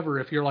worst thing ever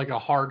if you're like a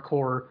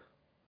hardcore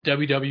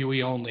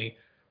WWE only.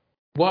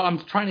 What I'm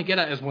trying to get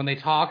at is when they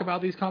talk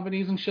about these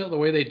companies and shit the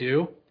way they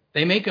do,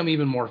 they make them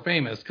even more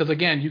famous. Because,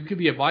 again, you could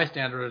be a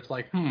bystander. It's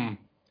like,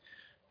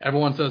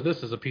 everyone says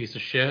this is a piece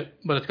of shit,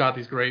 but it's got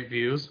these great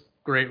views,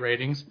 great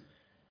ratings.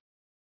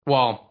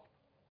 Well,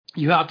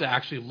 you have to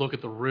actually look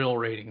at the real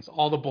ratings.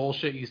 All the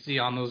bullshit you see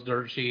on those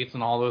dirt sheets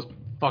and all those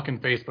fucking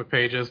Facebook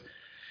pages,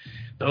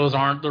 those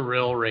aren't the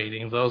real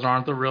ratings. Those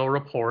aren't the real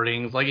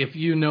reportings. Like, if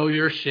you know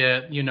your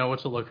shit, you know what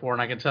to look for.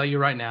 And I can tell you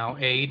right now,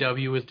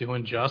 AEW is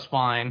doing just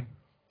fine.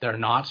 They're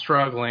not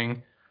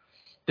struggling.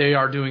 They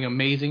are doing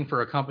amazing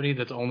for a company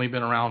that's only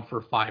been around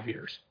for 5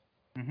 years.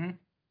 Mm-hmm.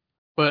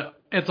 But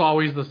it's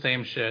always the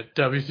same shit.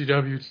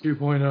 WCW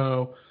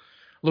 2.0.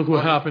 Look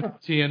what happened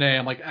to TNA.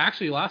 I'm like,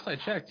 actually, last I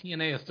checked,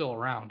 TNA is still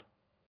around.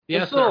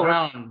 Yes, it's still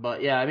around,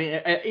 but yeah, I mean,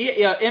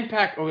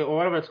 Impact, or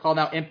whatever it's called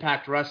now,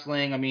 Impact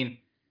Wrestling. I mean,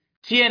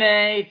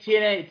 TNA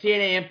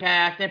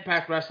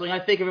Impact Wrestling. I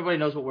think everybody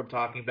knows what we're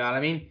talking about.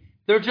 I mean,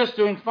 they're just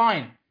doing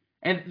fine.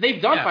 And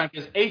they've done fine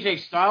because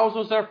AJ Styles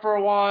was there for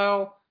a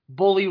while,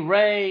 Bully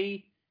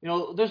Ray.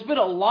 There's been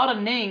a lot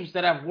of names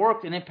that have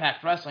worked in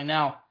Impact Wrestling.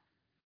 Now,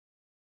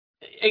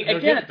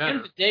 again, at the end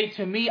of the day,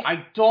 to me,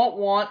 I don't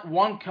want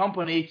one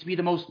company to be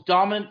the most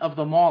dominant of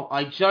them all.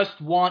 I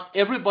just want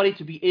everybody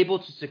to be able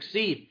to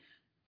succeed.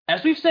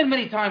 As we've said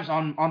many times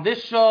on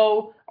this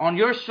show, on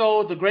your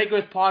show, the Great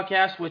Girth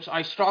Podcast, which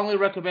I strongly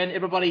recommend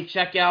everybody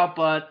check out,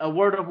 but a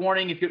word of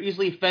warning, if you're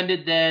easily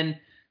offended, then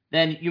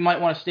you might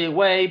want to stay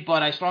away,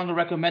 but I strongly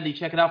recommend that you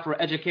check it out for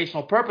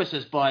educational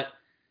purposes. But,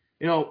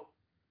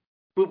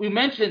 we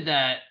mentioned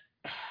that,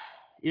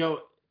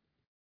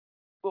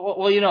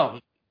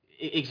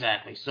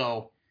 exactly.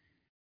 So,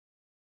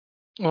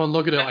 well,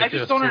 look at it like this. I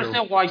just don't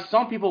understand why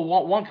some people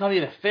want one company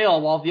to fail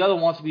while the other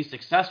wants to be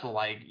successful.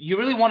 Like, you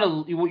really want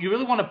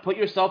to put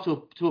yourself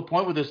to a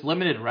point where there's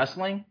limited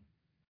wrestling?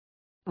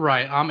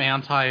 Right. I'm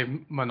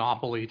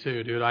anti-monopoly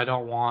too, dude. I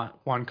don't want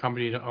one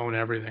company to own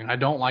everything. I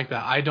don't like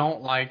that. I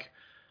don't like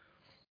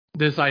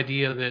this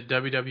idea that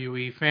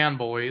WWE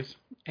fanboys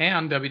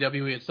and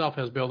WWE itself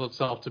has built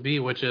itself to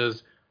be, which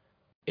is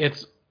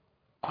it's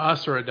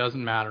us or it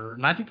doesn't matter.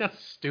 And I think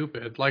that's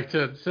stupid. Like,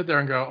 to sit there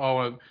and go,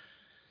 oh,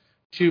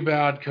 too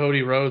bad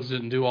Cody Rhodes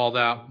didn't do all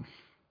that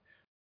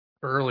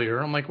earlier.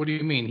 I'm like, what do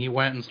you mean? He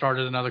went and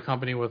started another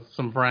company with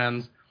some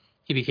friends.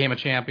 He became a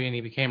champion.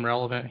 He became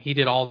relevant. He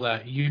did all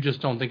that. You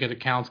just don't think it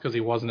counts because he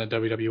wasn't at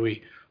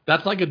WWE.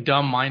 That's like a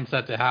dumb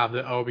mindset to have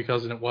that,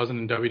 because it wasn't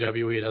in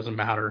WWE, it doesn't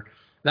matter.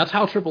 That's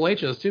how Triple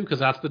H is too, because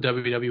that's the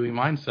WWE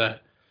mindset.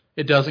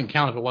 It doesn't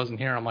count if it wasn't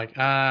here. I'm like,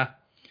 I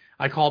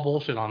call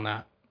bullshit on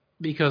that,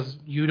 because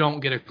you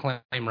don't get to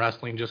claim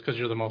wrestling just because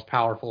you're the most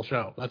powerful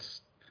show. That's,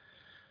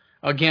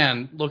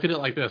 again, look at it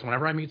like this.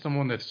 Whenever I meet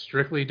someone that's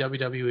strictly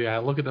WWE, I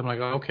look at them and I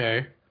go,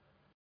 okay,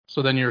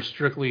 so then you're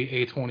strictly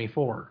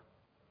A24.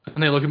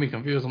 And they look at me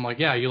confused. I'm like,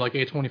 yeah, you like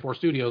A24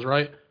 Studios,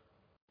 right?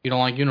 You don't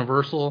like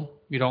Universal?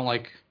 You don't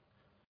like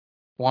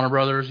Warner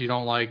Brothers? You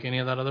don't like any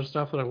of that other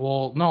stuff? They're like,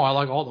 well, no, I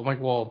like all of them. I'm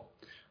like, well,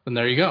 then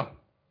there you go.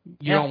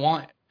 You don't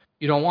want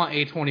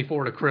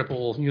A24 to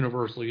cripple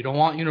Universal. You don't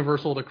want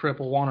Universal to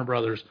cripple Warner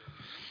Brothers.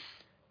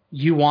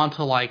 You want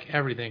to like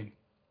everything.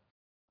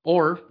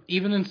 Or,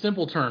 even in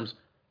simple terms,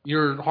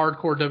 you're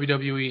hardcore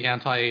WWE,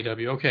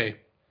 anti-AEW. Okay.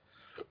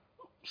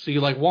 So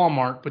you like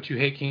Walmart, but you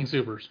hate King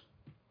Soopers.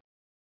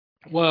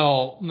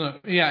 Well, no,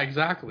 yeah,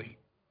 exactly.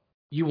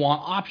 You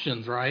want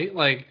options, right?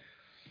 Like,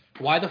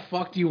 why the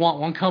fuck do you want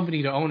one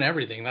company to own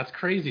everything? That's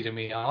crazy to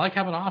me. I like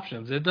having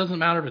options. It doesn't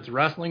matter if it's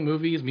wrestling,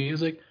 movies,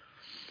 music.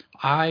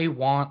 I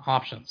want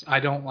options.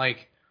 I don't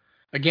like,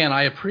 again,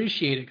 I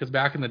appreciate it because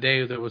back in the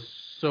day there was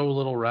so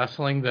little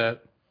wrestling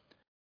that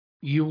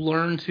you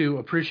learn to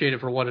appreciate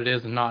it for what it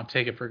is and not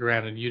take it for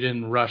granted. You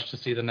didn't rush to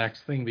see the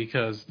next thing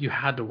because you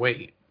had to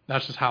wait.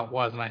 That's just how it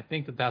was. And I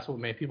think that that's what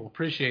made people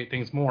appreciate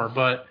things more.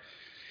 But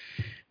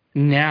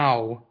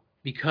now,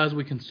 because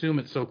we consume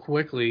it so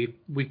quickly,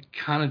 we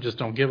kind of just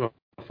don't give a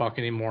fuck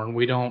anymore. And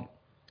we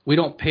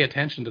don't pay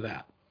attention to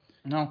that.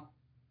 No.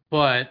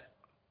 But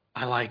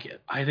I like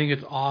it. I think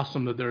it's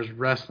awesome that there's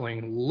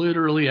wrestling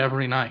literally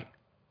every night.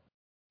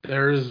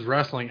 There's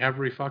wrestling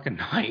every fucking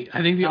night.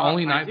 I think the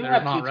only night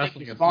there's not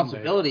wrestling is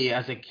responsibility.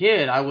 As a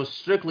kid, I was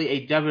strictly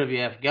a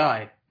WWF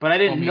guy, but I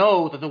didn't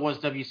know that there was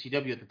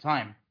WCW at the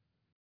time.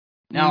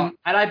 Now,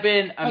 had I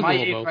been at my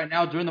age right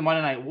now during the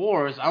Monday Night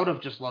Wars, I would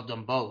have just loved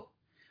them both.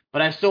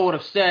 But I still would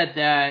have said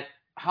that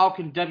how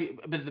can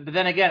but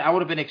then again, I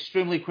would have been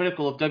extremely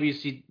critical of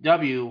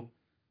WCW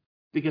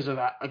because of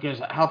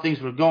how things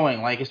were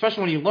going. Like,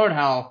 especially when you learn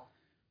how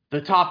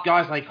the top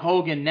guys like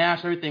Hogan, Nash,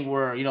 everything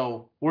were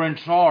in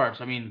charge.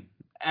 I mean,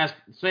 as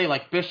say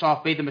like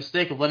Bischoff made the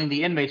mistake of letting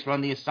the inmates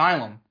run the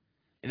asylum,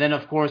 and then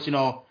of course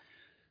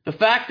the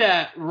fact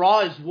that Raw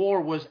is War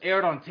was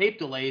aired on tape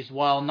delays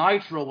while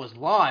Nitro was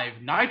live.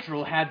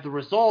 Nitro had the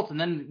results, and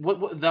then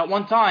that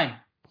one time,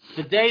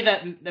 the day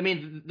that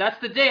that's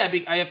the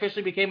day I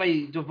officially became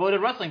a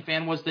devoted wrestling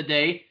fan. Was the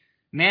day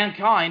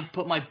Mankind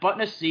put my butt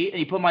in a seat and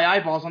he put my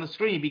eyeballs on the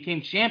screen. He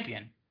became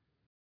champion.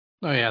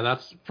 Oh yeah,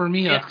 that's for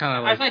me. That's kind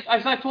of like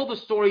as I told the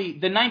story.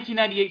 The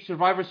 1998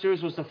 Survivor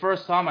Series was the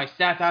first time I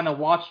sat down and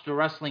watched a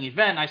wrestling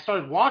event. I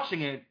started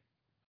watching it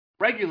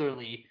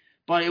regularly,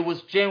 but it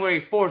was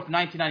January 4th,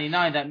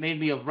 1999, that made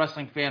me a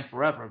wrestling fan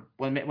forever.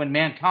 When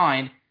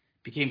Mankind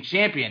became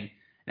champion,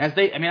 and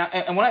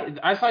when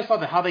I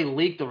saw how they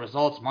leaked the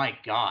results, my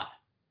God.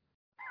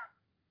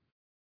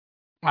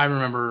 I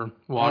remember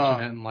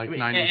watching it in like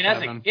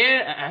 97.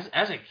 And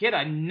as a kid,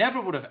 I never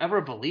would have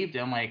ever believed it.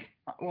 I'm like,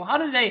 well,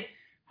 as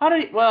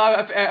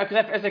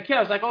a kid, I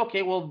was like,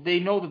 okay, well, they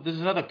know that this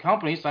is another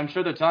company, so I'm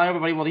sure they're telling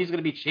everybody, well, he's going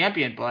to be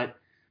champion. But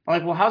I'm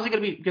like, well, how's he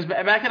going to be? Because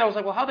back then I was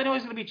like, well, how do they know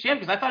he's going to be champion?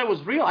 Because I thought it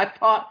was real.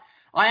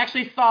 I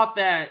actually thought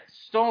that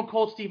Stone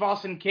Cold Steve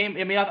Austin came.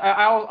 I mean,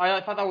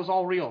 I thought that was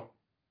all real.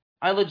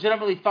 I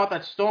legitimately thought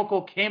that Stone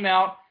Cold came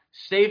out,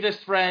 saved his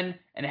friend,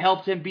 and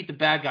helped him beat the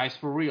bad guys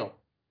for real.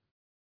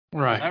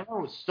 Right. I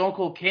remember Stone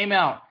Cold came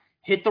out,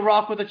 hit The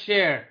Rock with a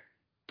chair,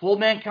 pulled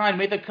Mankind,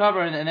 made the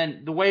cover, and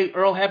then the way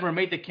Earl Hebner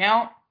made the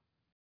count,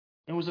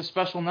 it was a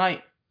special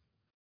night.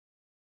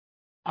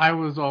 I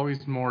was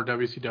always more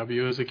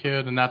WCW as a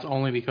kid, and that's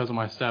only because of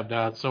my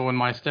stepdad. So when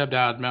my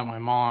stepdad met my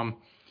mom,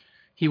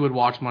 he would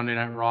watch Monday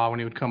Night Raw when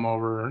he would come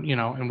over,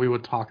 and we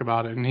would talk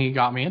about it, and he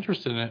got me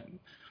interested in it.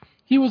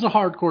 He was a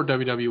hardcore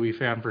WWE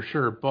fan for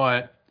sure,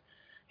 but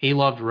he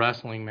loved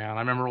wrestling, man.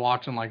 I remember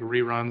watching like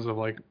reruns of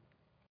like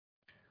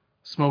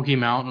Smoky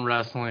Mountain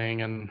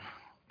Wrestling and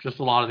just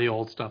a lot of the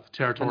old stuff,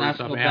 territory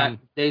stuff. And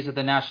days of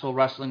the National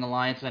Wrestling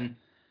Alliance, and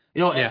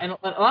and a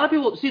lot of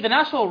people see the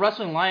National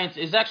Wrestling Alliance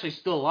is actually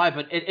still alive,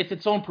 but it's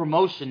its own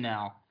promotion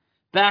now.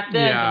 Back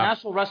then, the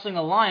National Wrestling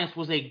Alliance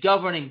was a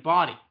governing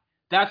body.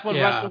 That's when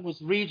wrestling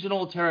was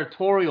regional,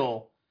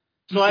 territorial.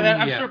 So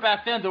I'm sure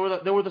back then there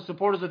were the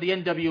supporters of the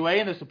NWA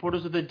and the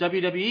supporters of the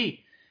WWE.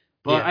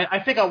 But I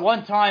think at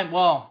one time,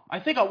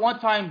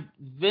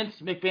 Vince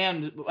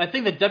McMahon, I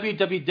think the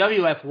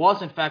WWF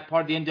was in fact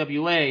part of the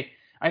NWA.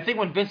 I think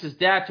when Vince's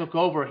dad took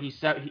over, he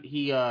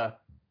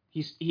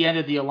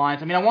ended the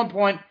alliance. I mean, at one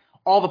point,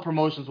 all the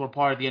promotions were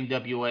part of the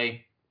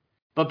NWA.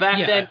 But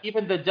back then,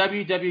 even the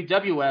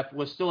WWF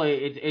was still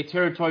a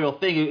territorial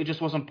thing. It just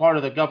wasn't part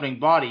of the governing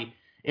body.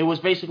 It was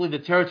basically the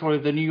territory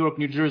of the New York,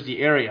 New Jersey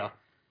area.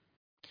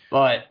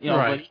 But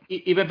but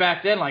even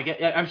back then, like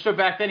I'm sure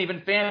back then,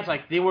 even fans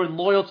like they were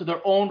loyal to their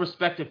own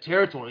respective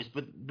territories.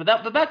 But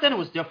back then it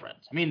was different.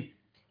 I mean,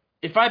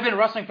 if I'd been a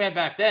wrestling fan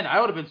back then, I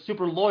would have been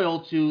super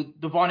loyal to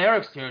the Von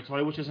Erichs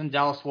territory, which is in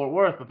Dallas-Fort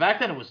Worth. But back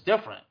then it was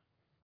different.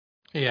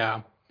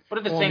 Yeah. But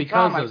at the same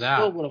time, I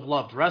still would have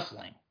loved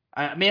wrestling.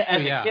 I mean,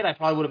 as a kid, I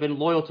probably would have been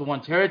loyal to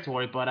one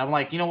territory. But I'm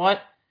like, you know what?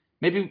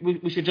 Maybe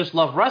we should just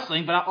love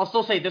wrestling. But I'll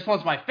still say this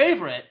one's my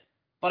favorite.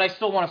 But I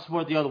still want to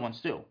support the other ones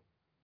too.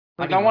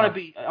 Like I want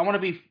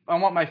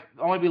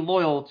to be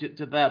loyal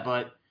to that,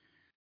 but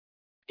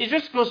it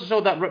just goes to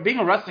show that being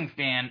a wrestling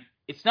fan,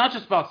 it's not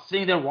just about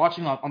sitting there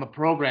watching on the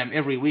program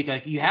every week.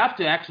 Like you have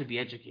to actually be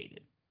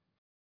educated.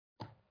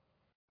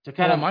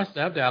 My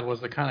stepdad was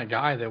the kind of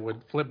guy that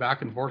would flip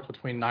back and forth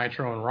between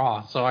Nitro and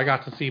Raw, so I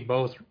got to see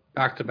both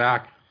back to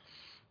back.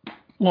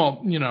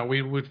 Well,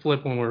 we would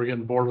flip when we were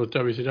getting bored with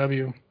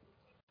WCW,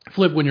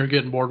 flip when you're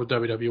getting bored with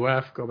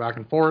WWF, go back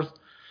and forth.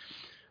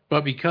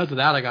 But because of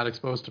that, I got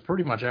exposed to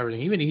pretty much everything,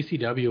 even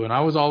ECW. And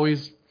I was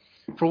always,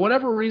 for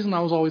whatever reason,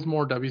 I was always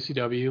more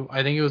WCW.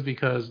 I think it was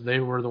because they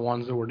were the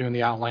ones that were doing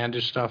the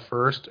outlandish stuff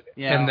first.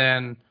 Yeah. And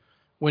then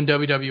when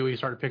WWE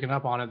started picking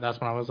up on it,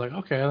 that's when I was like,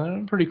 okay,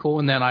 they're pretty cool.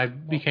 And then I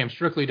became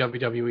strictly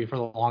WWE for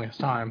the longest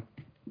time.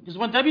 Because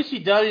when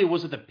WCW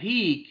was at the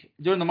peak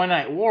during the Monday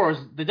Night Wars,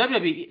 the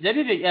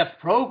WWF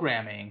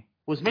programming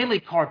was mainly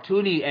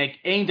cartoony,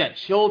 aimed at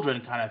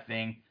children kind of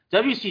thing.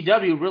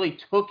 WCW really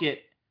took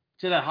it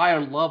to that higher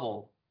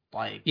level.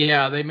 Like,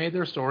 yeah, they made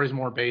their stories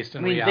more based I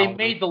in mean, they reality.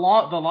 made the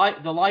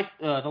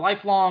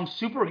lifelong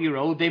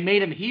superhero. They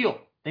made him heel.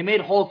 They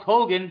made Hulk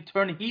Hogan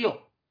turn heel.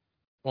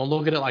 Well,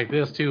 look at it like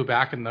this too.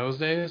 Back in those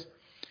days,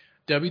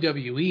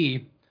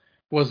 WWE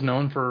was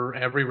known for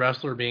every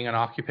wrestler being an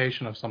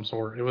occupation of some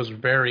sort. It was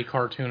very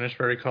cartoonish,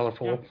 very Yeah.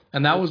 colorful,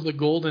 and that was the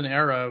golden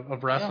era of Yeah.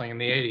 wrestling in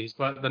the 80s.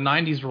 But the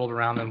 90s rolled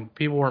around and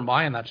people weren't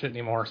buying that shit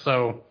anymore.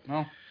 So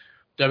No.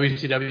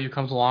 WCW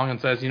comes along and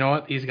says, you know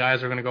what, these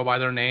guys are going to go by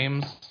their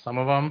names. Some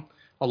of them,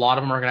 a lot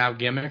of them are going to have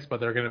gimmicks,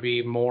 but they're going to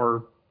be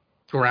more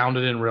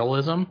grounded in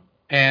realism.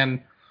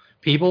 And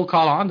people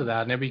caught on to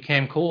that, and it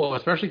became cool,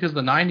 especially because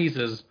the '90s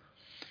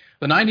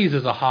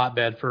is a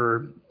hotbed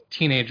for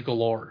teenage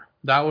galore.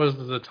 That was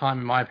the time,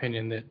 in my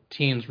opinion, that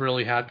teens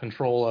really had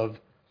control of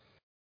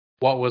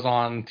what was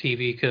on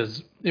TV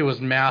because it was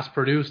mass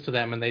produced to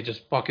them and they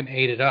just fucking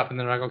ate it up. And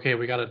they're like, okay,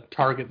 we got to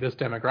target this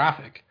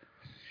demographic.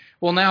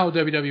 Well, now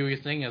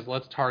WWE's thing is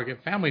let's target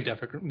family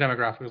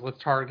demographics.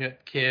 Let's target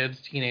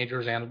kids,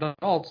 teenagers, and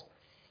adults,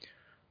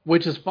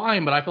 which is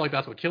fine, but I feel like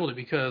that's what killed it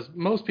because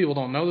most people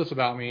don't know this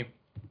about me.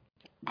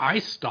 I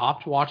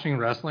stopped watching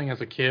wrestling as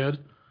a kid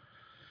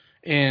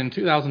in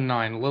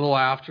 2009, a little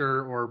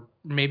after, or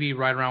maybe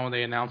right around when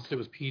they announced it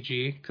was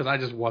PG, because I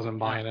just wasn't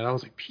buying it. I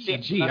was like, See,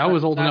 PG? I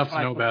was old that's enough to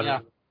when know better. yeah,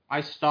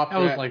 I stopped I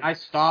was there. like, I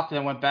stopped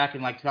and went back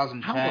in like how the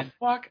 2010.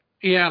 fuck?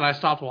 Yeah, and I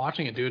stopped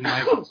watching it, dude.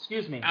 And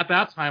Excuse me. at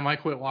that time, I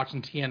quit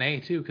watching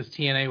TNA too, because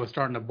TNA was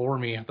starting to bore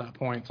me at that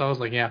point. So I was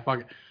like, yeah,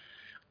 fuck it.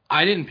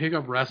 I didn't pick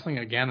up wrestling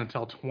again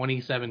until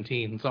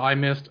 2017, so I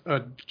missed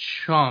a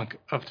chunk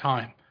of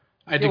time.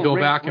 I had to go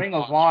back and Ring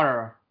watch. of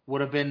Honor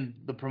would have been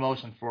the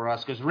promotion for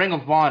us because Ring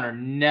of Honor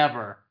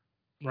never,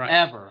 Right.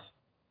 ever.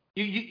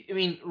 I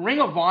mean,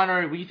 Ring of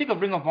Honor. When you think of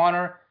Ring of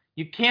Honor,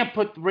 you can't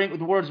put the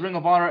words Ring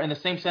of Honor in the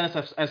same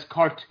sentence as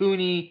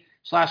cartoony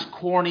 /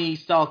 corny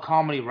style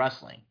comedy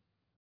wrestling.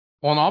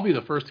 Well, and I'll be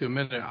the first to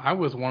admit it. I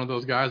was one of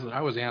those guys that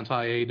I was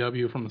anti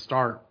AEW from the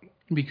start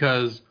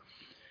because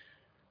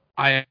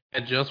I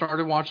had just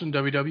started watching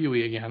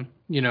WWE again,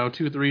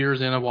 2, 3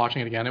 years in of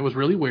watching it again. It was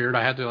really weird.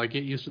 I had to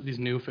get used to these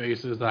new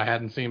faces that I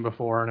hadn't seen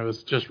before, and it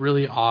was just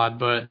really odd,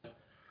 but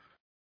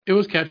it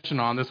was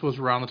catching on. This was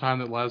around the time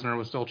that Lesnar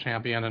was still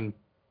champion, and,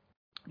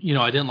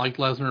 I didn't like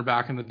Lesnar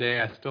back in the day.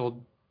 I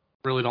still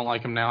really don't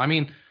like him now. I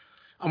mean,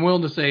 I'm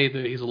willing to say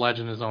that he's a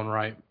legend in his own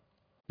right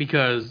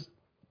because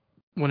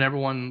when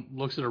everyone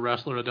looks at a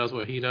wrestler that does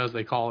what he does,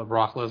 they call it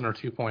Brock Lesnar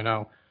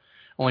 2.0.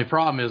 Only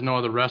problem is no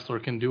other wrestler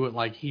can do it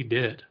like he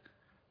did.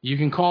 You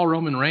can call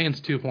Roman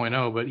Reigns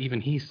 2.0, but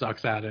even he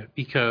sucks at it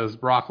because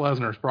Brock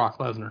Lesnar is Brock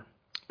Lesnar.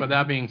 But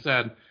that being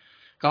said,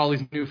 got all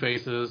these new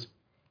faces.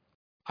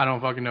 I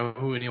don't fucking know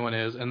who anyone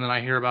is. And then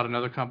I hear about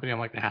another company. I'm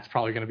like, that's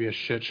probably going to be a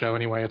shit show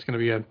anyway. It's going to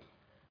be a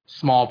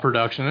small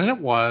production. And it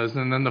was.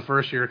 And then the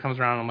first year comes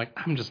around. And I'm like,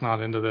 I'm just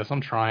not into this.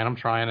 I'm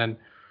trying. And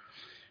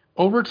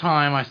over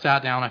time, I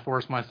sat down. I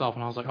forced myself.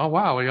 And I was like, oh,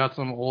 wow, we got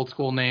some old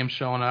school names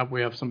showing up.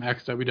 We have some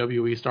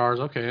ex-WWE stars.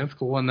 Okay, that's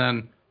cool. And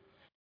then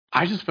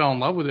I just fell in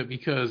love with it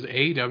because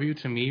AEW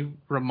to me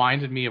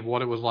reminded me of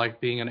what it was like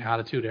being an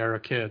Attitude Era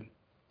kid.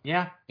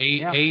 Yeah.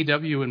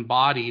 AEW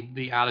embodied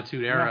the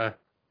Attitude Era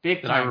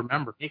Big that time. I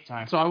remember. Big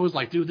time. So I was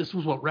like, dude, this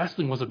was what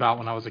wrestling was about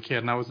when I was a kid,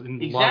 and I was in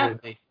love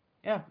with it.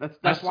 Yeah,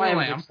 that's why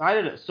I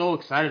was so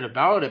excited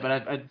about it. But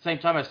at the same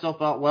time, I still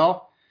thought,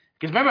 well,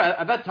 because remember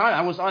at that time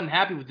I was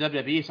unhappy with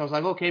WWE, so I was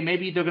like, okay,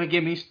 maybe they're gonna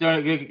give me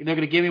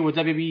what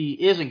WWE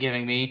isn't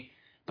giving me.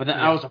 But then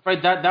I was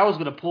afraid that was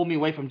gonna pull me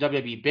away from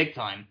WWE big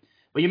time.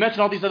 But you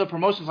mentioned all these other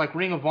promotions like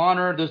Ring of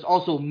Honor. There's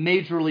also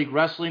Major League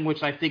Wrestling,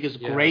 which I think is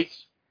great.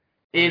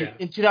 In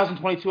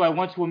 2022, I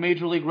went to a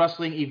Major League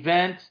Wrestling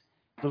event.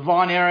 The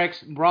Von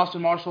Erichs, Ross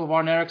and Marshall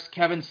Von Erichs,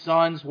 Kevin's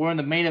sons were in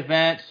the main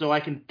event, so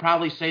I can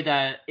proudly say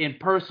that in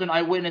person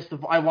I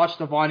watched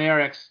the Von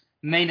Erichs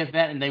main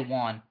event and they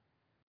won.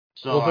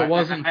 So well, if it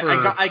wasn't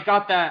I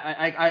got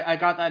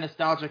that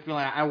nostalgic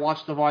feeling. I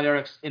watched the Von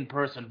Erichs in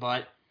person,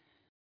 but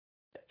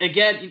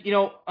again, it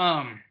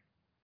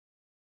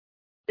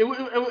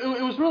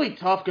was really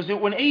tough because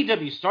when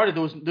AEW started,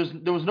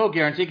 there was no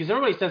guarantee because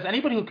everybody says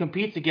anybody who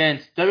competes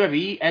against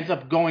WWE ends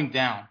up going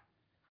down.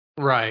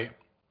 Right.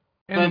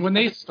 And when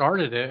they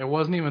started it, it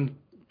wasn't even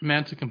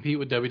meant to compete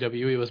with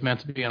WWE. It was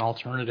meant to be an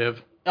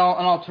alternative. An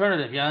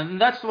alternative, yeah,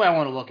 and that's the way I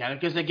want to look at it.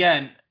 Because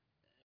again,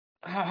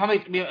 how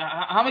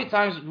many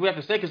times do we have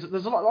to say? Because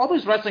there's all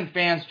these wrestling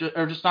fans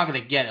are just not going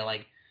to get it.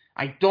 Like,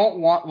 I don't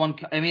want one.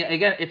 I mean,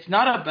 again, it's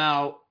not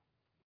about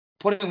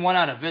putting one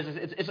out of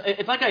business.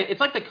 It's like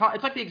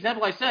the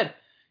example I said.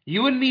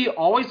 You and me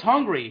always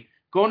hungry,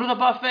 going to the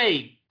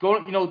buffet,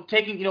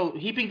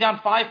 heaping down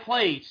 5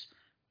 plates.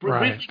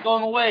 Briefly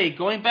going away,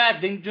 going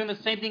back, then doing the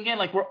same thing again.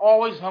 Like, we're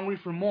always hungry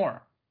for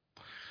more.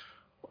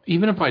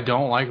 Even if I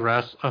don't like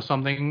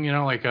something,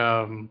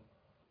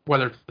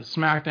 whether it's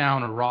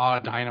SmackDown or Raw,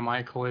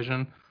 Dynamite,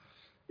 Collision,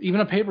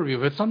 even a pay-per-view,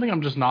 if it's something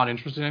I'm just not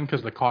interested in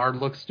because the card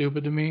looks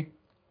stupid to me,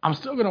 I'm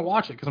still going to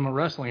watch it because I'm a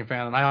wrestling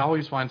fan, and I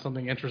always find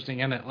something interesting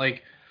in it.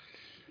 Like,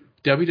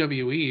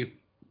 WWE,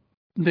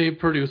 they've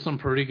produced some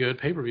pretty good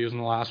pay-per-views in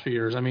the last few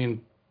years. I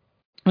mean,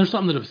 There's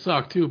some that have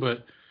sucked too,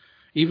 but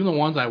even the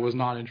ones I was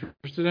not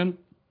interested in,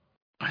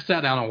 I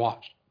sat down and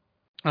watched.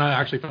 And I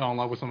actually fell in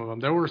love with some of them.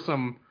 There were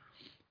some,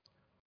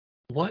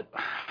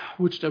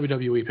 which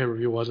WWE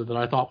pay-per-view was it that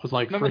I thought was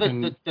like Remember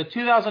freaking, the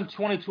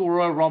 2022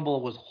 Royal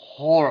Rumble was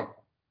horrible.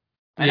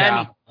 And I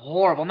mean yeah,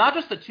 horrible. Not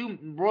just the two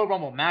Royal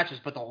Rumble matches,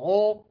 but the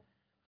whole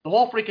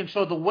freaking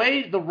show. The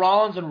way the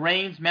Rollins and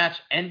Reigns match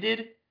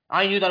ended,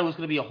 I knew that it was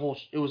going to be a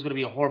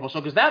horrible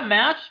show, because that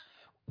match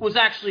was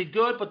actually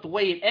good, but the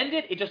way it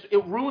ended,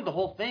 it ruined the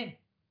whole thing.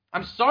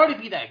 I'm sorry to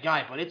be that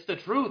guy, but it's the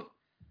truth.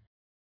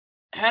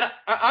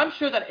 I'm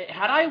sure that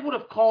had I would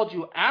have called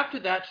you after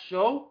that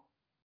show,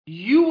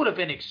 you would have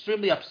been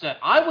extremely upset.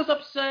 I was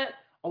upset.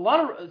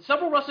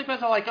 Several wrestling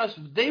fans like us,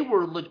 we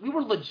were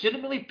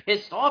legitimately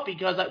pissed off,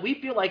 because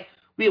we feel like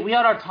we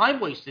had our time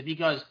wasted,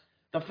 because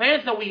the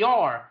fans that we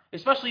are,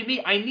 especially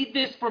me, I need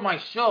this for my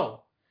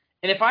show.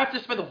 And if I have to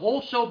spend the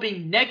whole show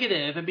being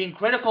negative and being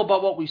critical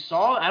about what we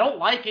saw, I don't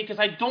like it, because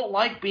I don't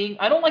like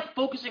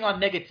focusing on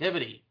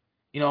negativity.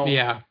 You know.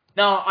 yeah.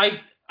 Now I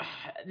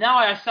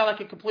sound like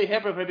a complete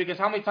hypocrite, because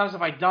how many times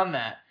have I done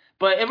that?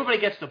 But everybody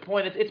gets the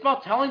point. It's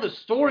about telling the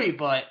story,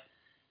 but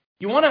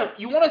you wanna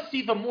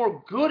see the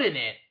more good in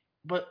it.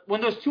 But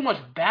when there's too much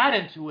bad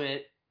into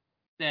it,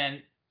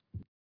 then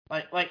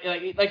like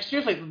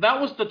seriously,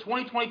 that was the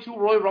 2022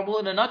 Royal Rumble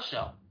in a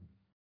nutshell.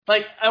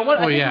 Like Oh, I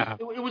think yeah.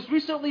 it was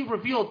recently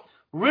revealed.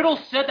 Riddle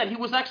said that he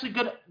was actually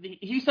good.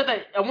 He said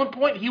that at one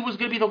point he was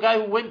going to be the guy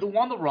who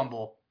won the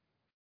Rumble.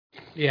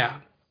 Yeah.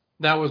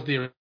 That was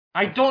the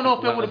I don't know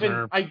if it would have been.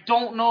 Lesnar. I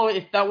don't know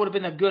if that would have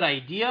been a good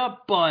idea,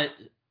 but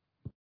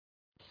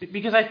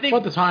because I But at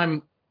think the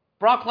time,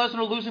 Brock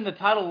Lesnar losing the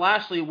title to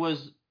Lashley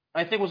was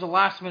a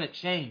last minute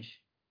change.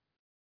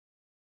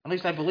 At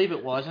least I believe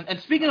it was. And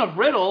speaking of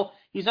Riddle,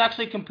 he's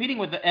actually competing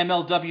with the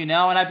MLW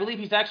now, and I believe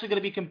he's actually going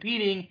to be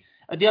competing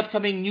at the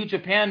upcoming New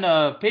Japan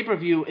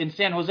pay-per-view in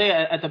San Jose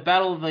at the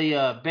Battle of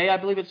the Bay, I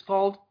believe it's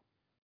called.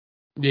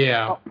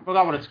 yeah. Oh, I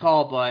forgot what it's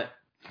called, but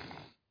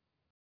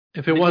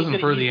If it he's wasn't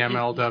gonna for the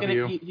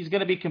MLW, he's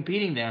gonna be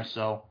competing there.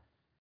 So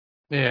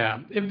yeah.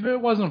 If it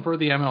wasn't for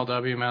the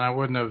MLW, man, I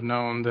wouldn't have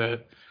known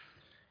that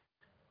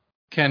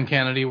Ken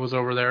Kennedy was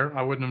over there.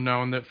 I wouldn't have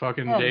known that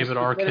fucking David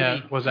Mr.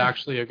 Kennedy. Arquette was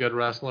actually a good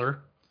wrestler.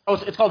 Oh,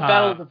 it's called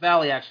Battle Uh, of the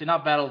Valley, actually,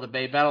 not Battle of the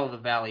Bay, Battle of the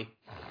Valley.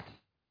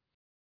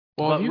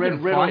 well, if But you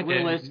can find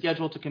Riddle it, is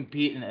scheduled to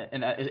compete,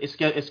 and it's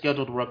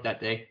scheduled to work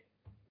that day.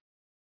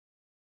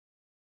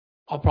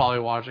 I'll probably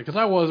watch it because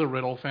I was a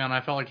Riddle fan.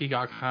 I felt like he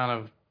got kind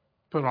of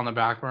put on the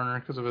back burner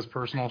because of his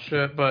personal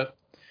shit, but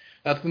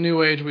that's the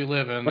new age we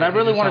live in. But I If you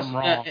really do want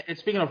something to. wrong, And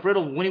speaking of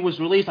Riddle, when he was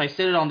released, I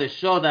said it on this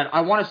show that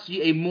I want to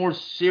see a more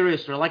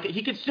serious Riddle. Like,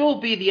 he could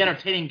still be the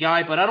entertaining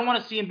guy, but I don't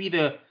want to see him be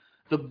the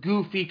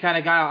goofy kind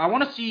of guy. I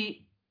want to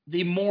see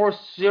the more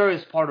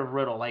serious part of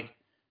Riddle, like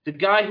the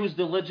guy who's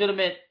the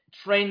legitimate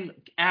trained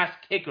ass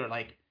kicker.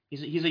 Like,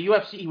 he's a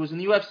UFC. He was in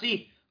the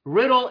UFC.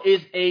 Riddle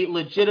is a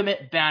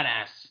legitimate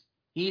badass.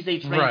 He's a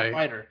trained right?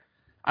 fighter.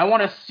 I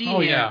want to see Oh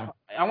him. yeah,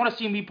 I want to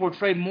see him be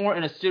portrayed more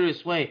in a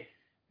serious way.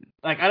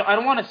 Like, I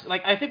don't want to,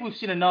 like, I think we've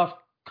seen enough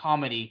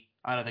comedy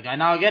out of the guy.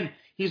 Now again,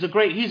 he's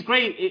great.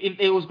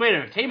 It was great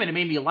entertainment. It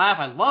made me laugh.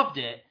 I loved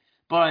it.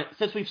 But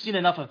since we've seen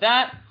enough of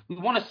that, we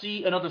want to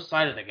see another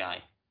side of the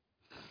guy.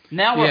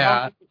 Now we're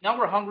yeah. hungry. Now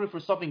we're hungry for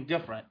something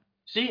different.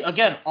 See,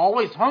 again,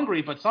 always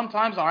hungry, but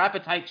sometimes our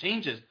appetite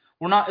changes.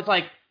 We're not. It's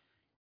like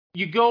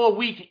you go a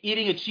week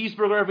eating a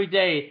cheeseburger every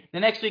day. The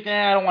next week,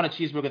 I don't want a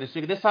cheeseburger this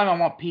week. This time, I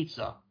want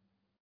pizza.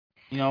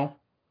 You know.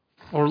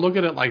 Or look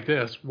at it like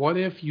this: what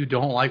if you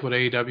don't like what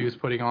AEW is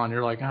putting on?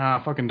 You're like,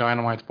 fucking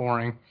Dynamite's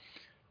boring.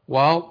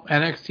 Well,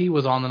 NXT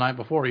was on the night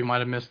before. You might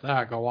have missed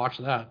that. Go watch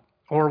that.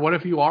 Or what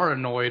if you are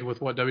annoyed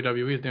with what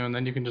WWE is doing?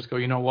 Then you can just go,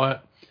 you know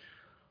what?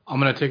 I'm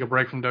going to take a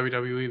break from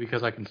WWE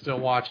because I can still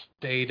watch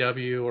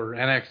AEW or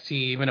NXT,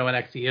 even though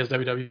NXT is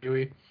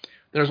WWE.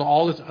 There's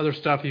all this other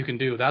stuff you can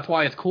do. That's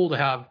why it's cool to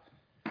have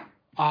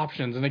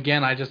options. And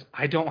again,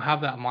 I don't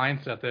have that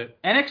mindset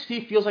that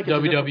NXT feels like it's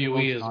a different WWE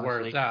promotion, is honestly. where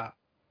it's at.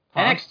 Huh?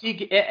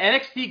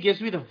 NXT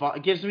gives me the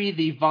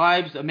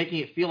vibes of making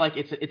it feel like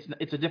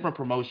it's a different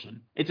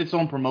promotion. It's its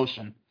own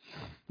promotion.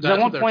 Because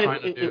at one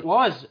point it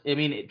was. I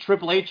mean,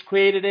 Triple H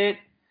created it.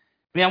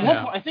 I mean, at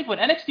one point, I think when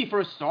NXT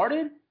first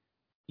started,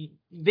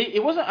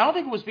 it wasn't. I don't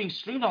think it was being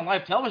streamed on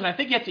live television. I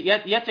think you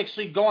had to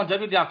actually go on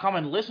WWE.com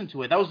and listen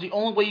to it. That was the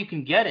only way you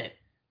can get it.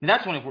 And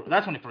that's when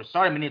it first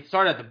started. I mean, it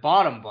started at the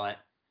bottom, but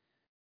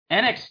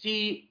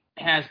NXT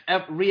has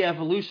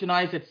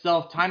re-evolutionized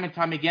itself time and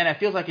time again. It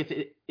feels like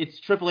it's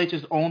Triple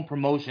H's own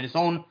promotion, its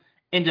own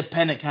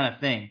independent kind of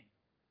thing.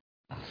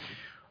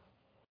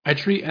 I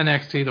treat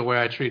NXT the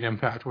way I treat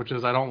Impact, which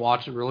is I don't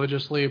watch it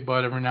religiously,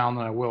 but every now and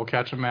then I will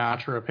catch a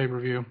match or a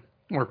pay-per-view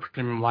or a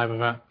premium live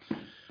event.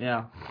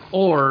 Yeah.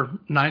 Or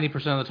 90%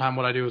 of the time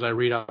what I do is I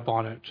read up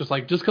on it. Just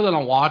because I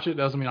don't watch it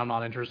doesn't mean I'm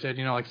not interested.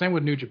 You know, like same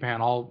with New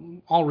Japan.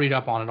 I'll read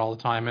up on it all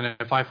the time. And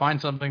if I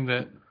find something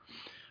that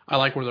I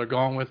like where they're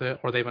going with it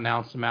or they've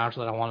announced a match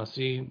that I want to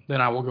see, then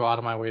I will go out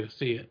of my way to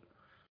see it.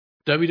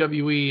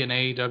 WWE and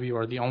AEW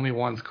are the only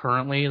ones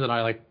currently that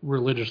I like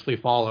religiously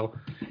follow.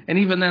 And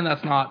even then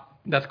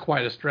that's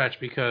quite a stretch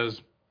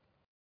because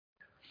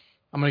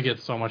I'm going to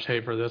get so much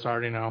hate for this, I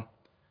already know.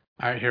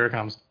 All right, here it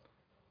comes.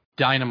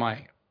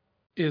 Dynamite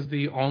is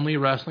the only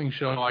wrestling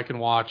show I can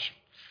watch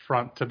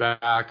front to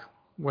back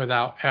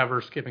without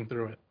ever skipping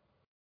through it.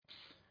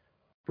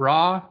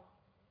 Raw,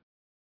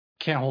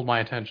 can't hold my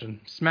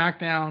attention.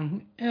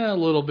 SmackDown, a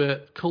little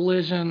bit.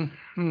 Collision,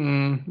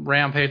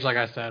 Rampage, like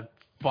I said,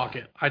 fuck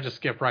it. I just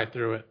skip right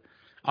through it.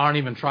 I don't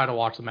even try to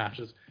watch the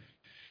matches.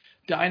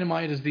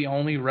 Dynamite is the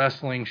only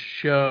wrestling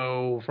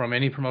show from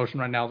any promotion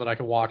right now that I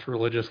could watch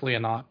religiously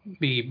and not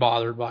be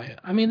bothered by it.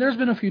 I mean, there's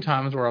been a few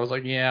times where I was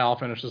like, yeah, I'll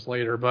finish this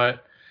later,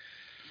 but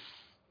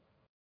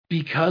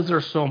because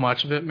there's so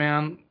much of it,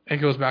 man, it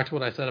goes back to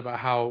what I said about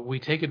how we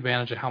take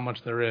advantage of how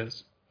much there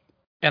is.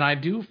 And I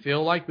do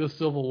feel like this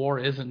Civil War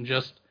isn't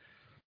just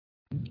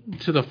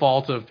to the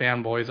fault of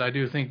fanboys. I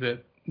do think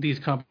that these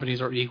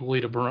companies are equally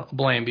to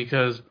blame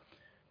because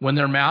when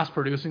they're mass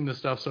producing this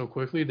stuff so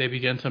quickly, they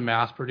begin to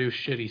mass produce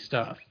shitty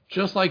stuff.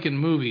 Just like in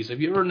movies.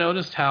 Have you ever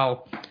noticed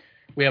how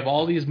we have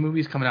all these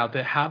movies coming out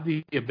that have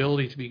the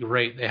ability to be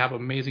great? They have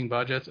amazing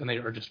budgets and they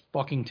are just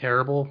fucking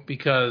terrible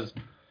because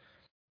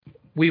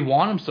we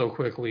want them so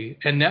quickly.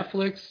 And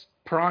Netflix,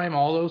 Prime,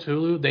 all those,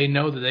 Hulu, they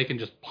know that they can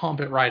just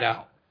pump it right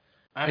out.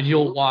 Absolutely. And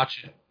you'll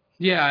watch it.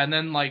 Yeah, and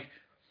then like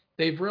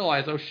they've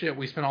realized, oh shit,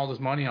 we spent all this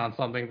money on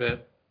something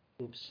that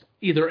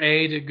either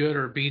A, did good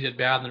or B, did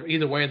bad. And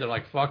either way, they're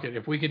like, fuck it.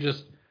 If we could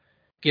just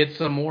get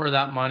some more of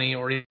that money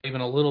or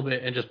even a little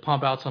bit and just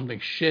pump out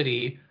something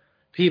shitty,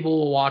 people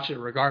will watch it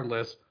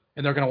regardless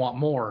and they're going to want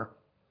more.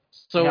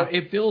 So yeah.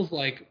 It feels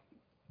like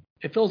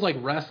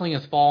wrestling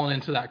has fallen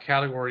into that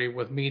category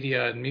with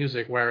media and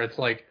music where it's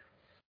like,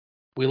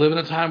 we live in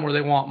a time where they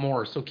want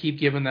more, so keep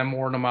giving them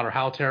more no matter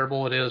how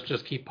terrible it is,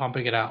 just keep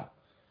pumping it out.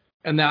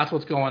 And that's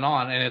what's going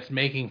on, and it's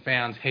making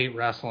fans hate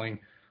wrestling,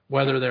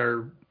 whether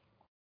they're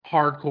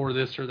hardcore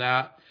this or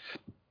that,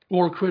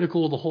 or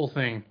critical of the whole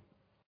thing.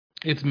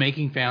 It's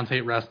making fans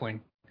hate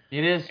wrestling.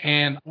 It is.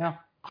 And yeah.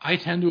 I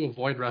tend to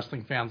avoid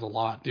wrestling fans a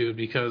lot, dude,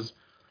 because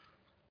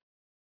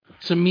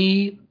to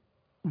me,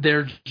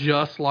 they're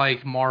just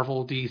like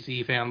Marvel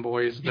DC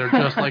fanboys. They're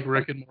just like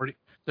Rick and Morty.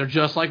 They're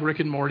just like Rick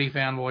and Morty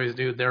fanboys,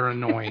 dude. They're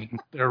annoying.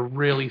 They're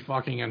really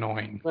fucking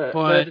annoying.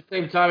 But at the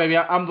same time, I mean,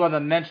 I'm going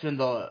to mention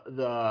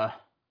the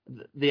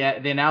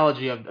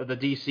analogy of the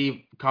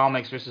DC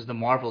comics versus the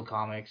Marvel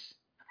comics.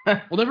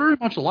 Well, they're very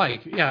much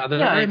alike. Yeah, they're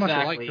very much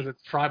alike because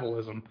it's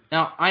tribalism.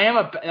 Now,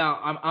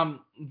 I'm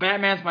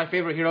Batman's my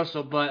favorite hero.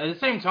 So, but at the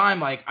same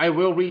time, like I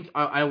will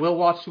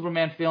watch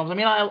Superman films. I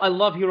mean, I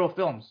love hero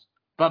films,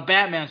 but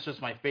Batman's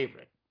just my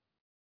favorite.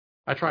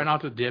 I try not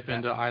to dip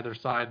into either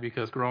side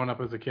because growing up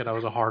as a kid, I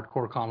was a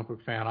hardcore comic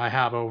book fan. I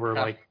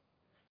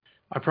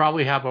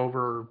probably have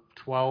over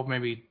 12,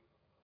 maybe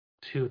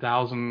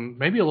 2,000,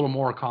 maybe a little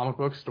more comic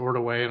books stored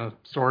away in a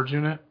storage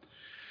unit.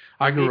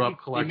 I grew up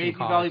collecting comics.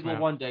 They may be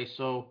valuable one day,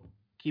 so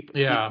keep.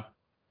 Yeah.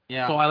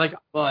 So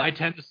I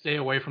tend to stay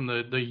away from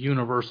the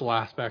universal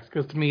aspects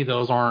because to me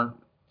those aren't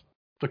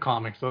the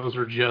comics. Those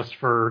are just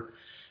for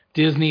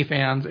Disney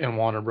fans and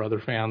Warner Brother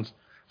fans.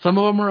 Some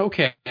of them are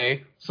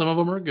okay. Some of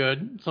them are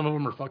good. Some of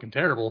them are fucking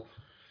terrible.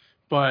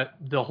 But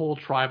the whole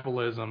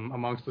tribalism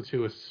amongst the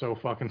two is so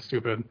fucking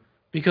stupid.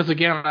 Because,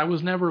 again, I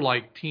was never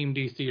like Team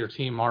DC or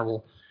Team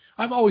Marvel.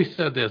 I've always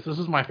said this. This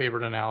is my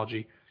favorite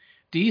analogy.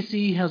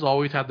 DC has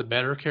always had the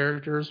better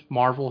characters.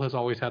 Marvel has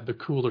always had the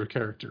cooler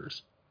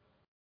characters.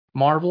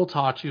 Marvel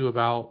taught you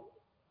about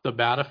the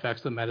bad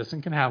effects that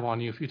medicine can have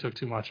on you if you took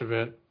too much of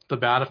it. The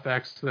bad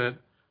effects that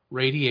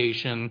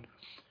radiation...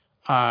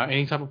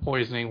 any type of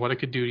poisoning, what it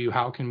could do to you,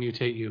 how it can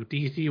mutate you.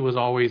 DC was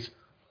always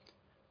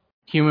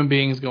human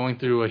beings going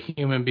through a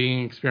human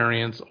being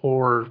experience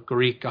or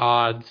Greek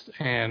gods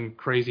and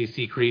crazy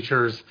sea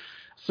creatures.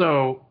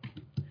 So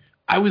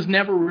I was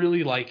never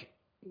really like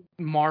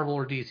Marvel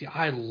or DC.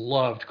 I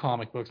loved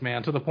comic books,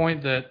 man, to the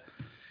point that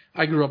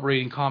I grew up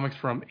reading comics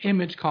from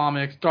Image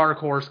Comics, Dark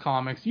Horse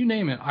Comics, you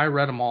name it. I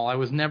read them all. I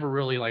was never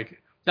really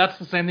like, that's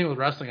the same thing with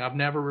wrestling. I've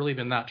never really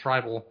been that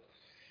tribal.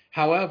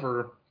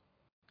 However,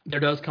 there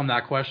does come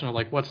that question of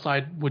like, what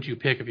side would you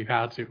pick if you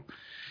had to?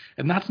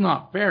 And that's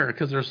not fair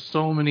because there's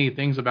so many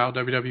things about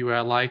WWE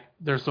I like.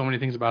 There's so many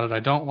things about it I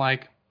don't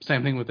like.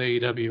 Same thing with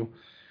AEW.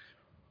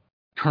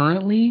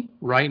 Currently,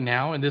 right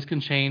now, and this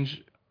can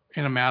change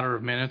in a matter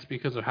of minutes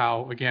because of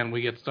how, again,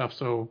 we get stuff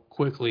so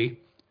quickly.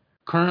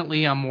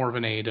 Currently, I'm more of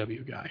an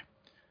AEW guy.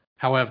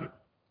 However,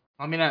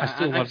 I mean, I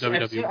still love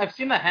WWE. I've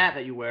seen the hat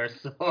that you wear,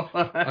 so.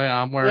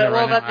 Yeah, I'm wearing it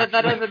right now.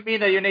 That doesn't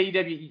mean that you're an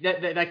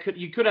AEW.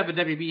 You could have a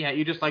WB hat.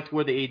 You just like to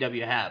wear the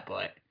AEW hat,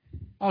 but.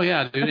 Oh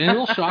yeah, dude, and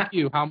it'll shock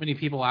you how many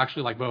people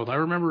actually like both. I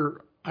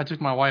remember I took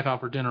my wife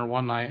out for dinner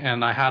one night,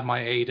 and I had my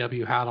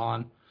AEW hat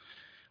on.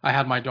 I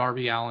had my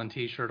Darby Allin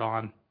T-shirt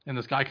on, and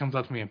this guy comes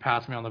up to me and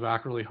pats me on the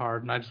back really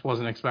hard, and I just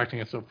wasn't expecting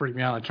it, so it freaked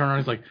me out. I turned around,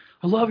 he's like,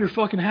 "I love your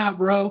fucking hat,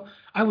 bro.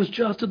 I was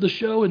just at the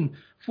show in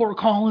Fort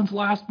Collins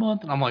last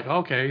month," and I'm like,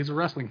 "Okay, he's a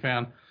wrestling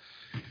fan."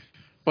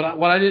 But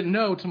what I didn't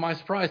know, to my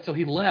surprise, till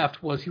he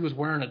left, was he was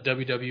wearing a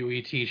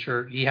WWE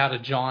T-shirt. He had a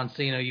John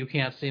Cena "You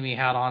Can't See Me"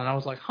 hat on, and I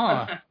was like,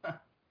 huh.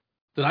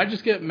 Did I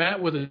just get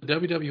met with a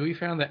WWE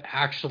fan that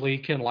actually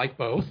can like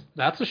both?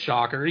 That's a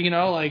shocker. You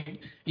know, like,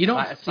 you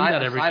don't see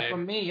that every day. Aside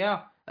from me,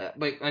 yeah.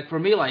 Like for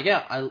me, like,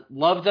 yeah, I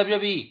love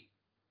WWE,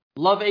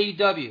 love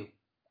AEW,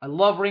 I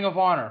love Ring of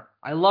Honor,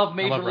 I love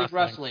Major League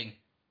Wrestling.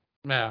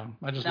 Yeah,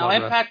 I just now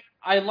love Impact. wrestling.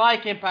 I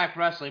like Impact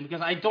Wrestling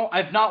because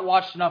I've not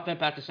watched enough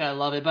Impact to say I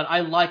love it, but I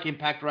like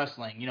Impact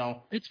Wrestling. You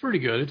know, it's pretty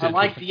good. It's I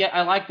like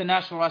the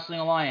National Wrestling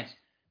Alliance,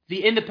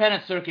 the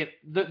independent circuit.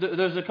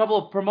 There's a couple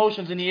of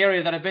promotions in the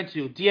area that I've been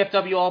to: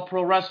 DFW All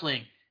Pro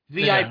Wrestling,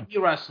 VIP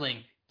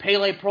Wrestling,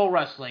 Pele Pro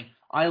Wrestling.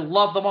 I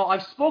love them all.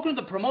 I've spoken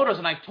to the promoters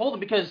and I've told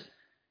them because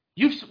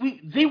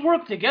they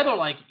work together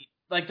like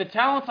the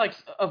talents like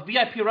of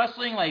VIP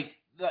Wrestling like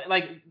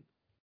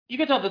you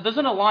can tell that there's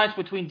an alliance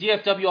between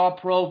DFW All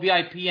Pro,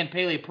 VIP, and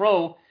Pele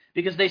Pro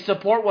because they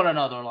support one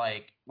another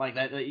like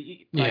that.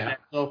 That.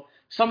 So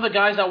some of the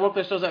guys that work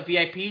their shows at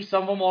VIP,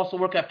 some of them also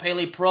work at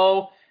Pele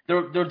Pro.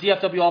 They're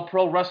DFW All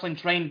Pro wrestling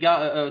trained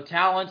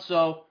talent.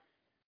 So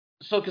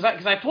because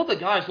I told the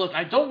guys, look,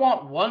 I don't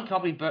want one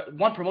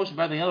promotion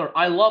better than the other.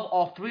 I love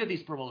all three of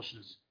these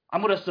promotions.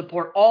 I'm going to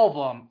support all of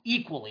them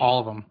equally. All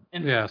of them.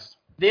 And yes.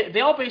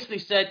 They all basically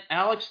said,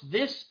 Alex,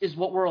 this is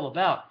what we're all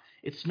about.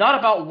 It's not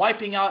about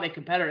wiping out a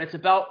competitor. It's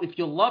about if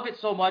you love it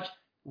so much,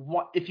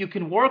 if you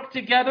can work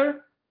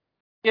together,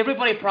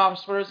 everybody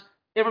prospers,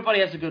 everybody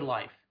has a good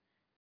life.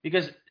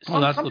 Because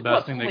that's the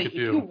best thing they could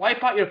do. If you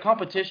wipe out your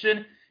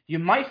competition, you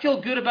might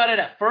feel good about it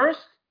at first,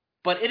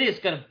 but it is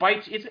going to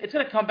bite you. It's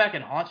going to come back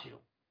and haunt you.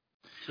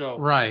 So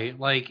right.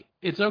 Like,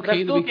 it's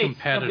okay to be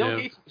competitive. Bill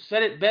Gates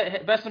said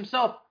it best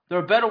himself. There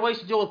are better ways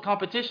to deal with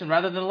competition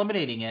rather than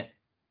eliminating it.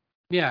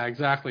 Yeah,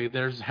 exactly.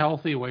 There's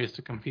healthy ways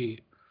to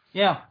compete.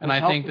 Yeah, and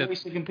I think that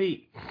ways to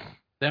compete.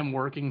 Them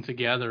working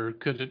together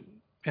could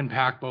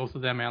impact both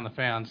of them and the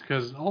fans,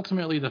 because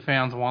ultimately the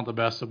fans want the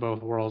best of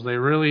both worlds. They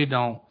really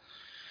don't.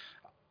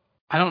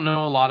 I don't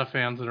know a lot of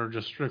fans that are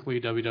just strictly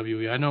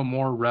WWE. I know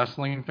more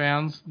wrestling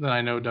fans than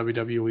I know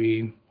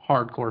WWE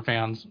hardcore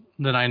fans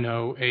than I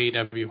know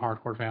AEW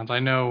hardcore fans. I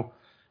know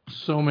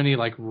so many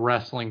like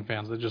wrestling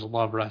fans that just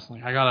love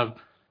wrestling. I got a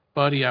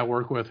buddy I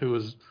work with who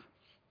is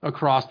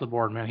across the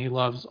board, man. He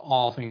loves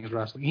all things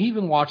wrestling. He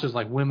even watches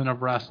like Women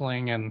of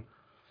Wrestling and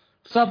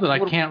stuff that I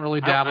can't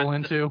really dabble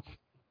into.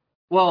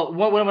 Well,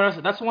 Women of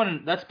Wrestling, that's the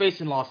one that's based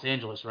in Los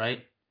Angeles,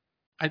 right?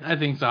 I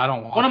think so. I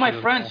don't watch. One of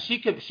my friends, she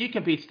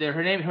competes there.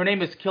 Her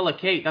name is Killa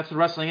Kate. That's the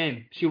wrestling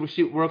name. She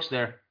works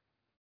there.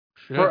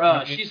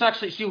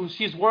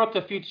 She's worked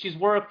a few.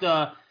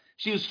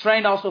 She was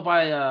trained also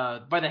by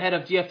the head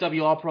of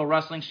DFW All Pro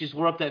Wrestling. She's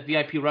worked at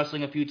VIP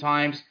Wrestling a few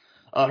times.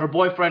 Her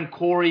boyfriend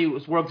Corey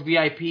worked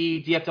VIP,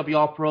 DFW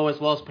All Pro, as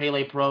well as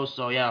Pele Pro.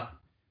 So yeah,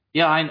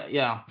 and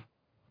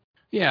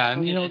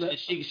you know that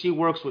she's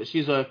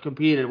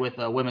competed with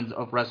women's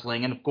of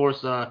wrestling, and of course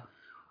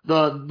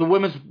the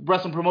women's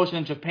wrestling promotion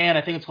in Japan.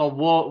 I think it's called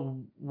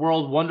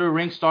World Wonder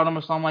Ring Stardom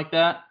or something like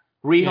that.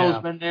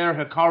 Riho's been there.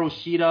 Hikaru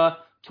Shida,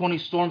 Tony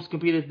Storm's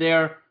competed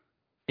there.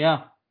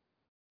 Yeah,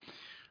 I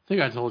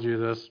think I told you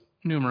this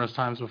numerous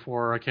times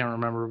before. I can't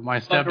remember. My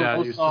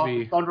stepdad used to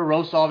be... Thunder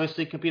Rosa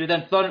obviously competed.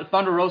 Then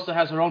Thunder Rosa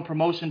has her own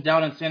promotion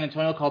down in San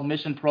Antonio called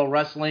Mission Pro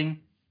Wrestling.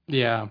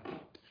 Yeah.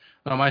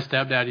 My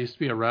stepdad used to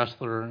be a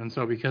wrestler, and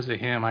so because of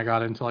him, I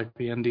got into like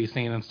the indie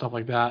scene and stuff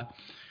like that.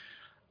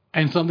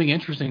 And something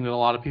interesting that a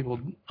lot of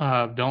people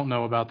don't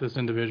know about this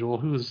individual,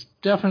 who's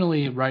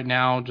definitely right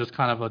now just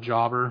kind of a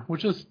jobber,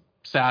 which is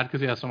sad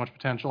because he has so much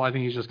potential. I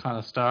think he's just kind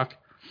of stuck.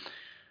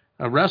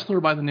 A wrestler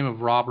by the name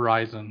of Rob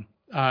Risen.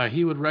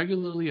 He would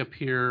regularly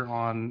appear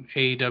on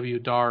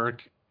AEW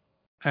Dark,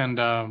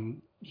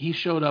 and he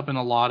showed up in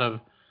a lot of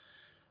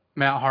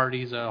Matt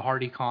Hardy's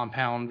Hardy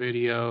Compound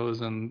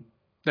videos, and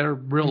they're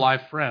real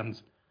life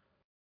friends.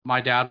 My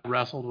dad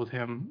wrestled with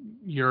him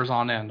years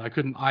on end.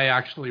 I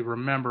actually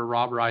remember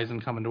Rob Risen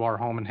coming to our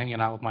home and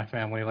hanging out with my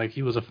family. Like,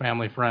 he was a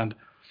family friend.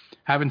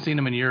 Haven't seen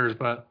him in years,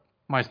 but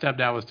my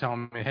stepdad was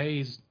telling me, hey,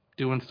 he's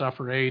doing stuff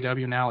for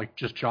AEW now, like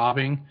just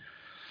jobbing.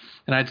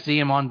 And I'd see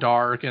him on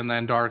Dark and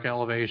then Dark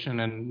Elevation,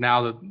 and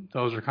now that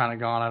those are kind of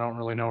gone, I don't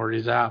really know where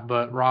he's at.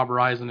 But Rob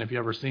Risen, if you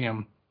ever see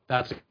him,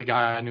 that's a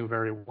guy I knew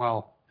very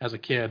well as a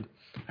kid.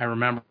 I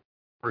remember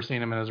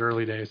seeing him in his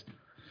early days.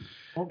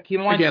 Well, keep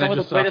in mind,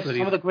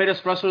 some of the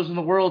greatest wrestlers in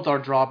the world are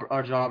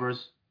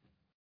jobbers.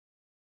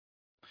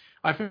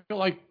 I feel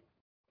like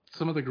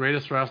some of the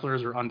greatest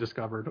wrestlers are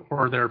undiscovered,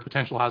 or their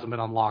potential hasn't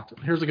been unlocked.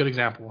 Here's a good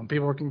example, and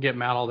people can get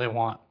mad all they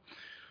want.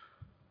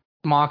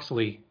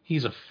 Moxley,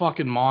 he's a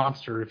fucking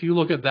monster. If you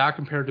look at that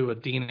compared to a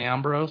Dean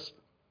Ambrose,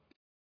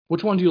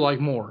 which one do you like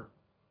more?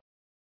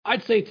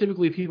 I'd say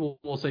typically people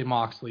will say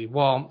Moxley.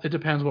 Well, it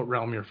depends what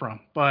realm you're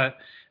from. But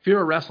if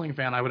you're a wrestling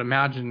fan, I would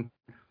imagine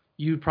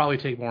you'd probably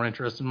take more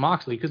interest in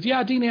Moxley. Because,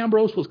 yeah, Dean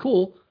Ambrose was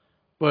cool,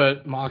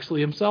 but Moxley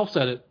himself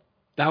said it.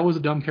 That was a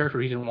dumb character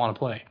he didn't want to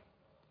play.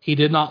 He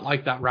did not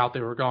like that route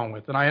they were going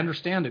with. And I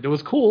understand it. It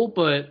was cool,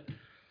 but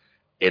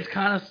it's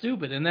kind of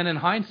stupid. And then in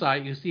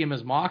hindsight, you see him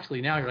as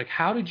Moxley. Now you're like,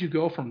 how did you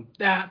go from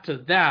that to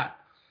that?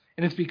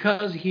 And it's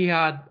because he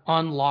had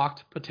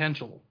unlocked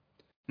potential.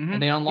 Mm-hmm.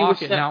 And they He was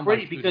unlock it set now.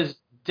 free because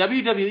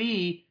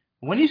WWE,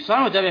 when you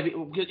sign with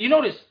WWE, you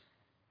notice,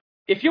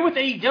 if you're with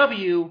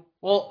AEW,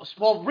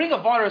 well, Ring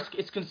of Honor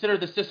is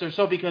considered the sister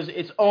show because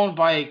it's owned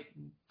by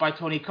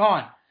Tony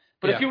Khan.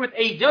 But if you're with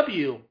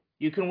AEW,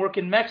 you can work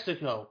in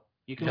Mexico.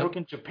 You can work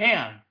in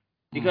Japan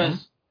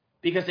because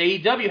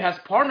AEW has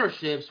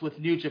partnerships with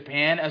New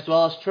Japan as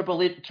well as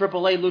AAA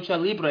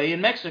Lucha Libre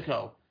in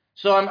Mexico.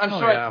 So I'm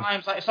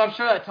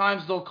sure at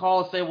times they'll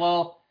call and say,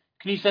 well,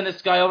 can you send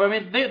this guy over? I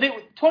mean,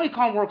 Tony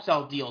Khan works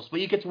out deals,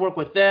 but you get to work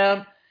with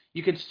them.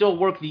 You can still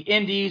work the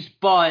indies,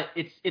 but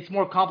it's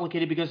more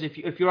complicated because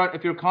if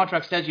your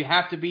contract says you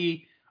have to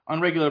be on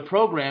regular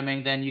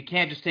programming, then you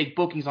can't just take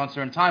bookings on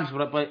certain times.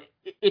 But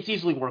it's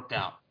easily worked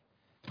out.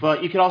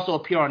 But you could also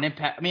appear on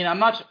Impact. I mean, I'm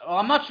not sure.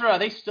 I'm not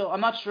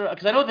sure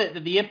because I know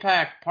that the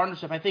Impact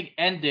partnership I think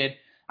ended.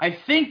 I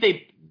think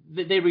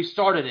they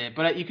restarted it,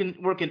 but you can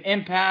work in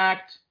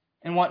Impact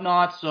and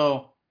whatnot.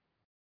 So,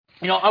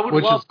 I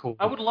would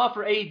love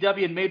for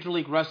AEW and Major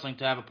League Wrestling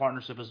to have a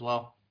partnership as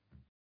well.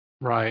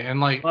 Right, and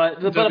but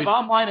the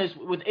bottom line is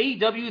with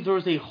AEW,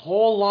 there's a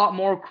whole lot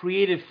more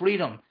creative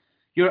freedom.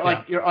 You're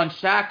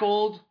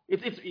unshackled.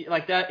 It's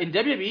like that in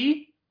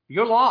WWE.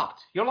 You're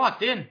locked. You're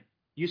locked in.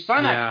 You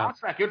sign that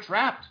contract, you're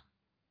trapped.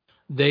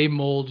 They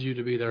mold you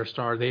to be their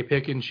star. They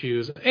pick and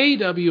choose.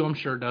 AEW, I'm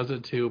sure, does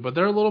it too, but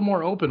they're a little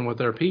more open with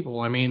their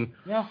people. I mean,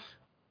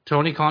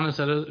 Tony Khan has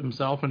said it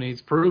himself, and he's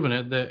proven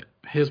it, that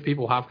his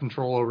people have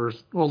control over,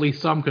 well, at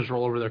least some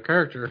control over their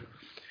character.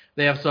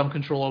 They have some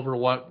control over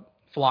what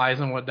flies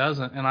and what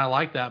doesn't, and I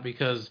like that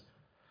because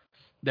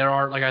there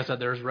are, like I said,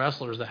 there's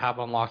wrestlers that have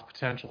unlocked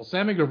potential.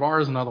 Sammy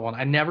Guevara is another one.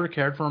 I never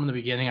cared for him in the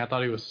beginning. I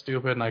thought he was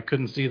stupid, and I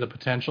couldn't see the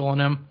potential in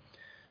him.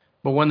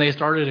 But when they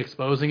started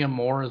exposing him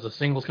more as a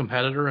singles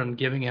competitor and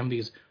giving him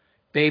these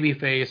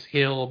babyface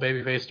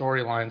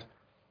storylines,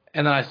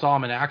 and then I saw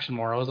him in action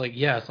more, I was like,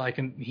 yes,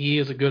 he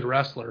is a good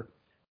wrestler.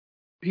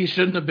 He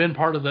shouldn't have been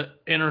part of the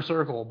inner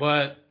circle,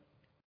 but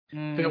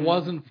if it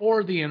wasn't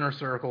for the inner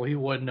circle, he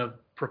wouldn't have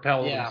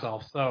propelled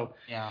himself. So,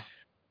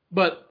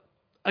 but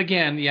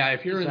again,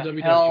 if you're in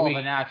WWE, hell of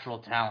a natural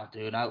talent,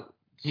 dude.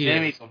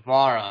 Sammy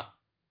Guevara,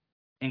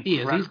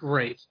 incredible. He's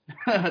great.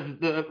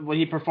 When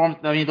he performed,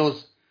 I mean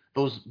those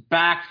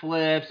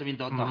backflips, I mean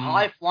the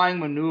high flying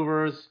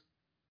maneuvers.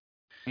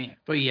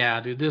 But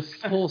dude,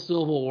 this whole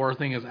Civil War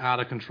thing is out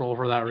of control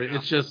for that.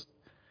 It's just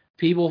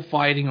people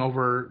fighting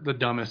over the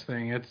dumbest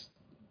thing. It's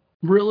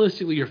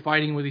realistically you're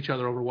fighting with each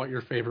other over what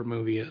your favorite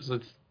movie is.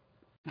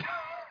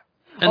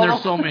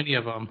 There's so many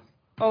of them.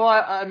 Oh,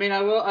 I mean,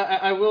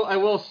 I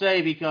will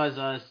say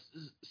because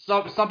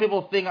some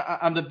people think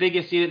I'm the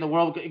biggest idiot in the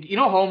world. You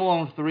know, Home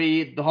Alone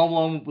 3, the Home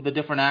Alone with a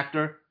different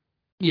actor.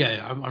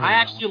 I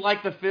actually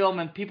like the film,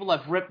 and people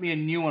have ripped me a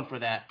new one for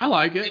that. I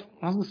like it.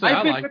 I've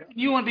been ripped a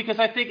new one because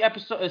I think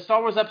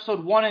Star Wars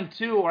Episode 1 and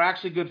 2 are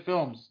actually good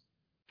films.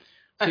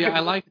 I've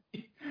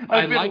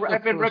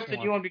been ripped a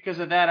new one because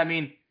of that. I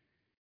mean,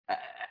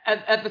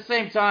 at the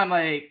same time,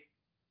 like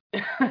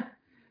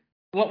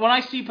when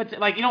I see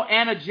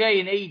Anna Jay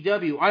in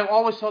AEW, I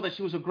always thought that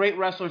she was a great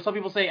wrestler. Some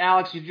people say,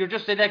 Alex, you're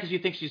just saying that because you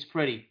think she's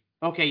pretty.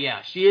 Okay,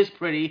 yeah, she is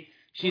pretty.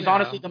 She's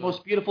honestly the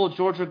most beautiful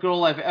Georgia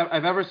girl I've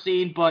ever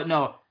seen. But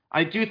no,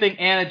 I do think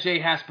Anna Jay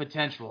has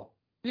potential.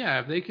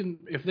 Yeah,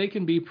 if they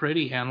can be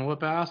pretty and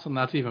whip ass, then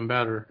that's even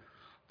better.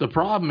 The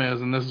problem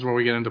is, and this is where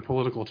we get into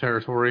political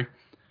territory,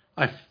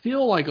 I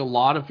feel like a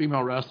lot of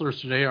female wrestlers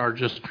today are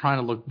just trying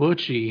to look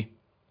butchy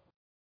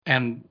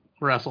and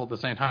wrestle at the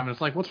same time. And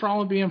it's like, what's wrong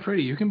with being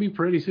pretty? You can be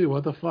pretty too.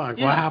 What the fuck?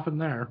 Yeah. What happened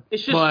there?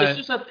 It's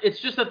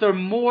just that they're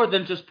more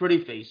than just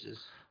pretty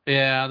faces.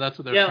 Yeah, that's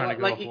what they're trying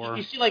to go for.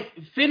 You see, like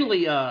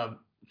Finley,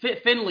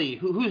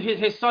 who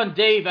his son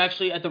Dave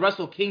actually at the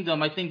Wrestle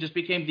Kingdom, I think just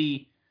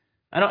became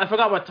I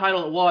forgot what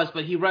title it was,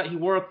 but he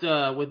worked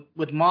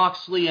with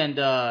Moxley and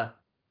I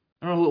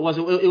don't know who it was.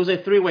 It was a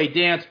 3-way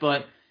dance,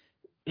 but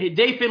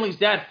Dave Finley's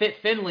dad, Fit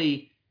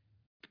Finley,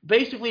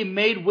 basically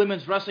made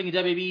women's wrestling in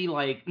WWE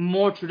like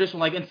more traditional.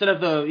 Like instead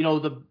of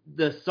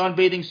the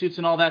sunbathing suits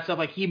and all that stuff,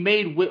 like he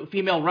made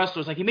female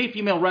wrestlers, like he made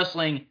female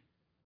wrestling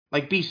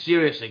like be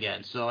serious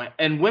again. So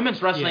and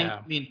women's wrestling,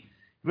 I mean,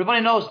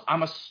 everybody knows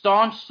I'm a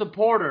staunch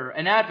supporter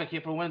and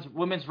advocate for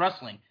women's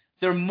wrestling.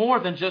 They're more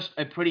than just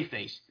a pretty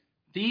face.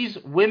 These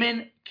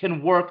women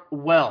can work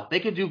well. They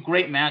can do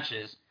great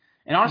matches.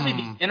 And honestly,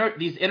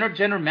 these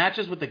intergender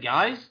matches with the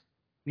guys,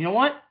 you know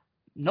what?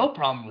 No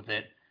problem with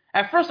it.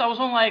 At first, I was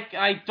only like,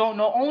 I don't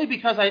know, only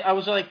because I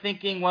was like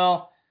thinking,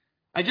 well,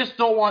 I just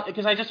don't want,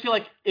 because I just feel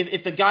like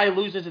if the guy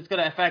loses, it's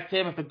going to affect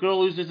him. If the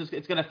girl loses,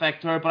 it's going to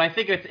affect her. But I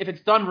think if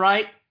it's done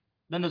right,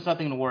 then there's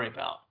nothing to worry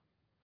about.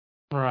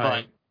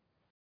 Right.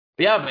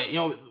 But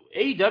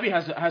AEW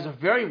has a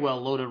very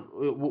well loaded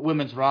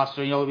women's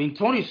roster. I mean,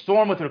 Toni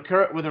Storm with her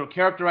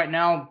character right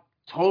now,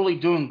 totally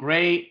doing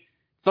great.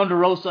 Thunder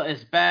Rosa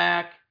is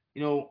back.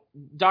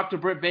 Dr.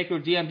 Britt Baker,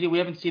 DMD, we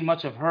haven't seen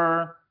much of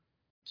her.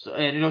 So,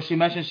 and she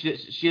mentioned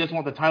she doesn't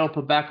want the title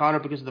put back on her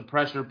because of the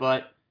pressure,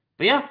 but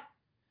yeah,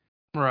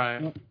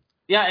 Right.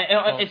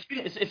 yeah. Well,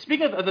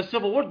 Speaking of the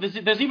Civil War,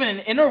 there's even an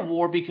inner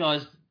war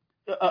because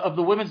of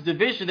the women's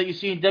division that you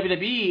see in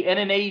WWE and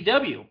in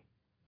AEW.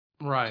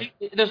 right.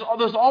 See, there's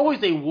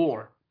always a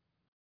war.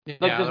 Like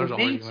Yeah, there's a there's always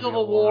main going to be a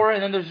civil war. war,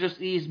 and then there's just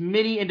these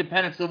mini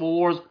independent civil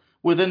wars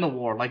within the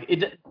war. Like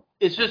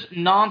it's just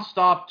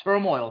nonstop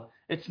turmoil.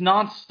 It's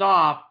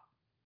nonstop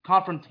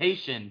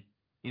confrontation.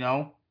 You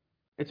know,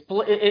 it's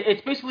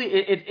basically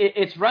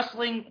it's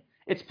wrestling.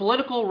 It's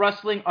political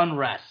wrestling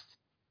unrest,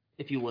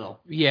 if you will.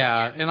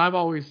 Yeah, and I've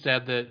always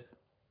said that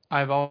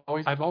I've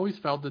always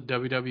felt that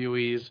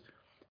WWE's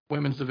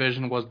women's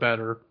division was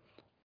better,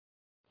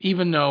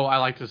 even though I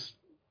like to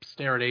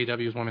stare at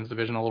AEW's women's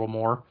division a little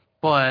more.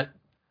 But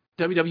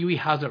WWE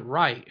has it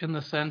right in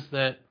the sense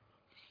that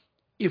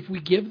if we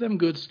give them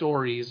good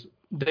stories,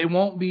 they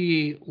won't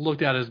be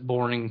looked at as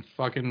boring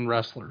fucking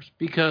wrestlers.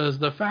 Because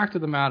the fact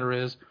of the matter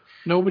is,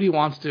 nobody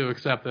wants to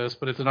accept this,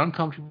 but it's an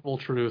uncomfortable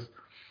truth.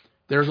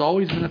 There's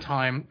always been a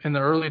time in the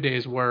early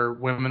days where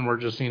women were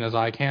just seen as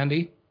eye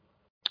candy.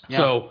 Yeah,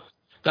 So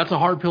that's a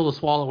hard pill to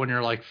swallow when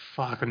you're like,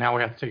 fuck, and now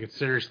we have to take it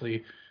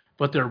seriously.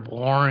 But they're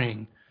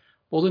boring.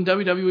 Well, then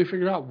WWE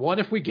figured out, what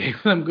if we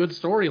gave them good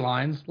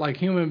storylines like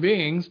human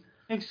beings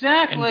and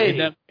exactly.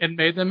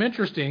 made them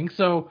interesting?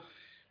 So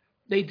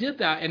they did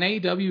that, and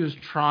AEW is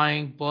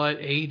trying, but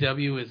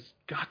AEW has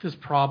got this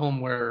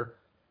problem where,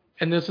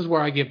 and this is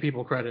where I give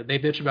people credit. They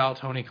bitch about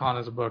Tony Khan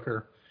as a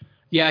booker.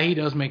 Yeah, he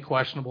does make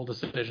questionable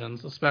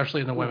decisions,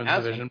 especially in the Who women's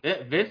hasn't?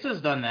 division. Vince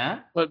has done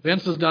that. But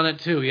Vince has done it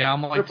too. Yeah,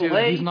 I'm like, Triple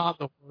dude, he's A. not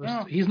the worst.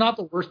 Yeah. He's not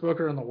the worst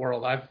booker in the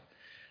world. No.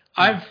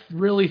 I've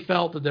really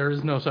felt that there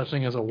is no such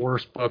thing as a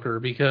worst booker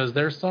because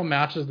there's some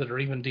matches that are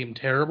even deemed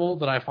terrible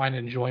that I find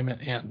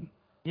enjoyment in.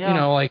 You Yeah.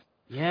 know, like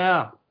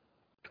Yeah.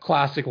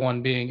 classic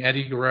one being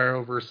Eddie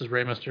Guerrero versus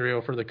Rey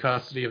Mysterio for the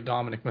custody of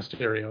Dominic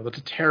Mysterio. That's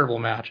a terrible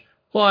match,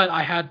 but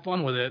I had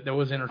fun with it. There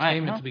was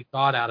entertainment Huh? to be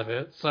got out of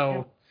it. Yeah.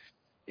 So,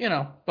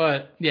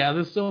 but yeah,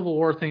 this Civil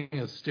War thing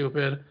is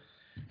stupid.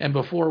 And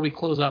before we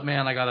close up,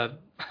 man, I gotta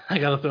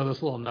throw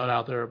this little note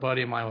out there. A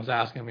buddy of mine was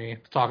asking me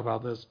to talk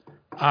about this.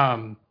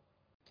 Um,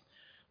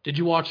 did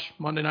you watch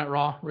Monday Night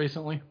Raw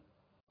recently?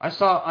 I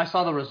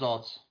saw the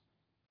results.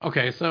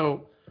 Okay,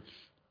 so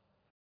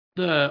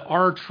the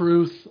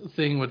R-Truth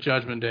thing with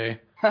Judgment Day,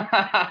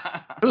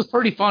 it was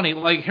pretty funny.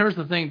 Like, here's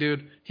the thing,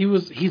 dude.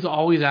 He's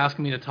always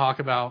asking me to talk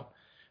about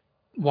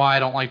why I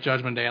don't like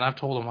Judgment Day, and I've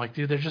told him, like,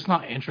 dude, they're just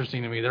not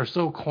interesting to me. They're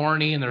so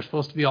corny, and they're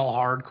supposed to be all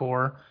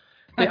hardcore.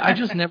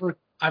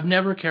 I've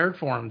never cared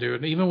for them,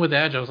 dude. Even with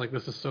Edge, I was like,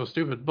 this is so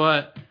stupid.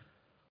 But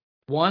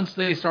once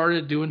they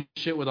started doing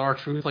shit with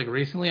R-Truth, like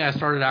recently, I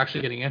started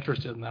actually getting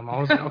interested in them. I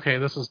was like, okay,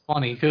 this is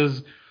funny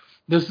because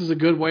this is a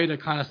good way to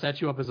kind of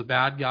set you up as a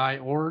bad guy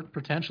or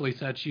potentially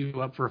set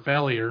you up for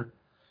failure.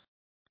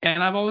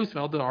 And I've always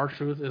felt that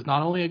R-Truth is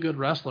not only a good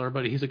wrestler,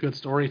 but he's a good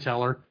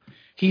storyteller.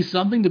 He's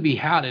something to be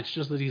had. It's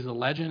just that he's a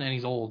legend and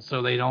he's old,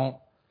 so they don't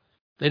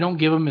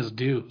give him his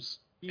dues.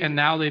 And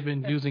now they've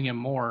been using him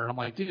more. And I'm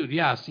like, dude,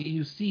 yeah, see,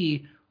 you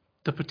see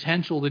the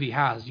potential that he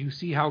has. You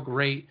see how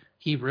great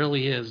he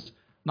really is,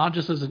 not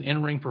just as an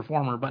in-ring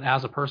performer, but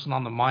as a person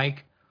on the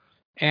mic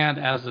and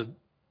as a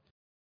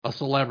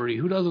celebrity.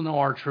 Who doesn't know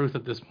R-Truth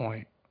at this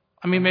point?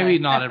 I mean, maybe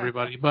Right. not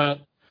everybody, but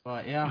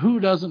But yeah. who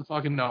doesn't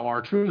fucking know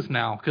R-Truth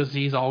now? Because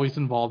he's always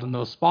involved in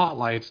those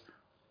spotlights,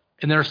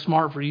 and they're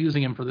smart for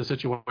using him for the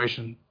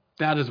situation.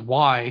 That is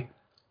why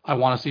I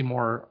want to see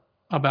more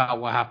about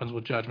what happens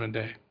with Judgment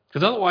Day.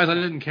 Because otherwise, I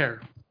didn't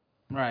care.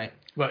 Right.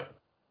 But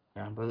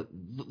Yeah, but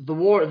the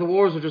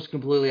wars are just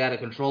completely out of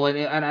control.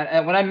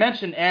 And when I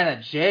mentioned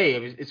Anna Jay,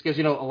 it's because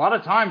a lot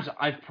of times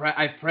I've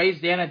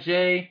praised Anna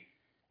Jay,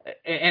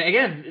 and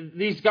again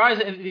these guys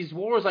in these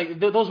wars, like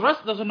those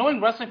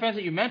annoying wrestling fans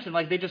that you mentioned,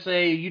 like they just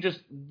say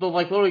they'll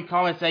like literally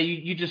comment say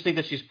you just think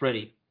that she's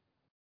pretty.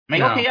 I'm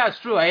like, okay, no, yeah, it's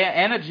true.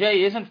 Anna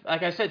Jay isn't,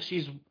 like I said,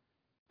 she's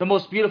the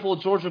most beautiful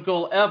Georgia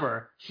girl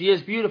ever. She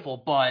is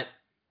beautiful, but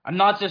I'm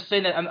not just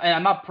saying that.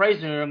 I'm not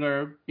praising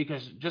her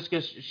because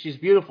she's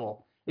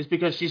beautiful. It's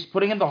because she's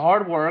putting in the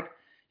hard work.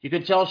 You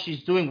can tell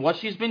she's doing what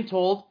she's been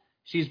told.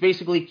 She's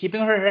basically keeping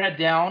her head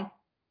down,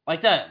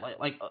 like that.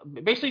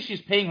 Basically,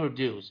 she's paying her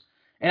dues.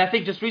 And I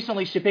think just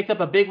recently she picked up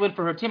a big win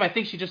for her team. I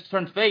think she just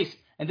turned face,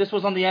 and this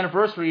was on the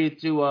anniversary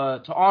to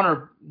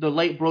honor the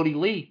late Brody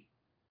Lee.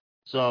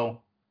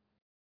 So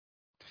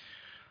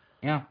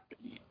yeah.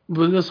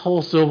 with this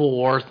whole Civil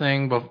War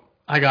thing, but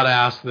I got to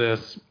ask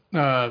this.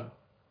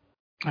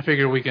 I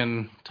figure we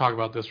can talk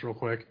about this real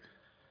quick.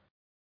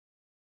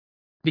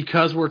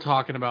 Because we're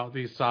talking about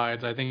these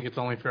sides, I think it's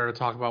only fair to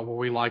talk about what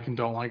we like and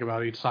don't like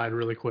about each side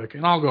really quick.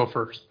 And I'll go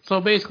first.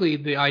 So basically,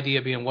 the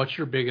idea being, what's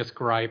your biggest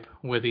gripe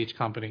with each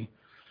company?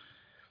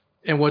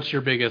 And what's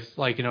your biggest,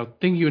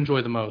 thing you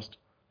enjoy the most?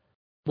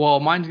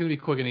 Well, mine's going to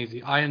be quick and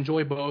easy. I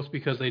enjoy both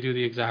because they do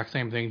the exact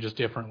same thing, just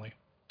differently.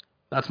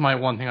 That's my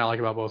one thing I like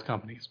about both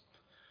companies.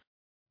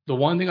 The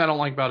one thing I don't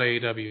like about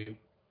AEW,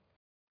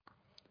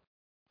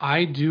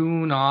 I do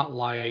not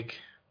like,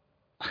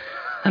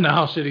 I know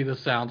how shitty this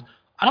sounds,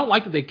 I don't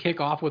like that they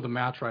kick off with a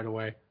match right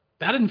away.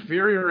 That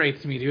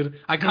infuriates me, dude.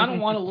 I kind of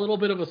want a little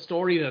bit of a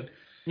story to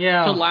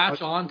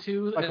latch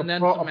onto, like and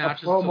then some a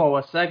matches.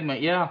 promo, a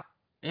segment, yeah.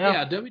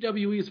 Yeah,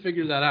 WWE has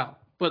figured that out.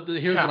 But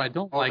here's what I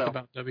don't like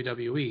about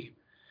WWE.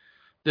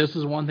 This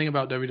is one thing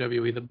about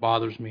WWE that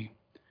bothers me.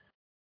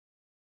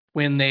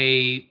 When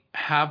they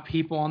have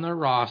people on their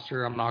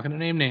roster, I'm not going to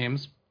name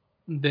names,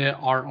 that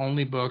are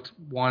only booked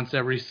once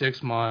every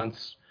 6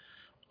 months,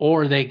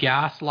 or they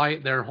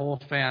gaslight their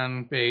whole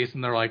fan base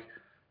and they're like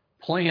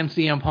playing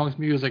CM Punk's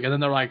music and then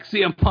they're like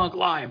CM Punk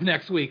live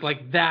next week.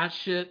 Like that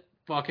shit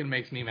fucking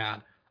makes me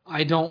mad.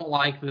 I don't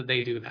like that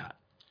they do that.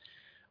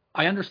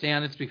 I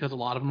understand it's because a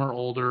lot of them are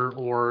older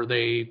or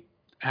they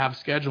have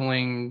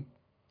scheduling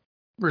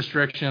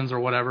restrictions or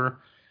whatever.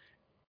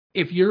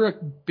 If you're a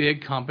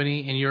big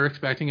company and you're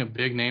expecting a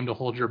big name to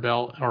hold your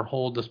belt or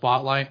hold the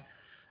spotlight,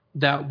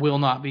 that will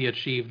not be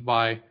achieved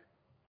by,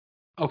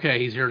 okay,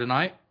 he's here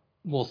tonight.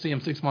 We'll see him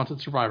 6 months at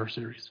Survivor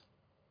Series.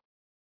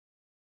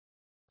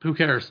 Who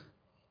cares?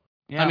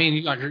 Yeah. I mean,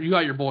 you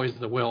got your boys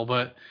that will,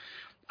 but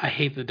I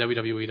hate that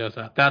WWE does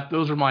that.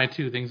 Those are my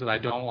two things that I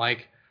don't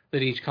like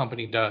that each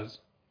company does.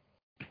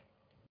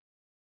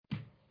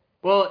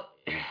 Well,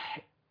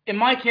 in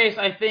my case,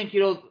 I think,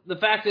 the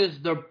fact is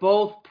they're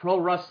both pro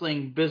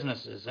wrestling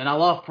businesses, and I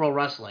love pro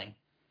wrestling.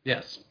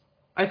 Yes.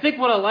 I think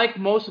what I like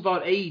most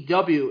about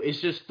AEW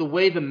is just the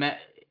way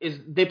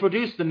they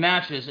produce the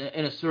matches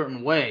in a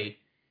certain way.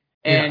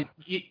 And,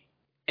 and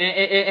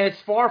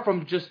it's far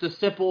from just a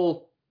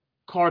simple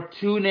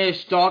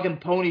cartoonish dog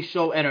and pony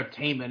show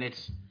entertainment.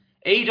 It's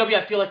AEW,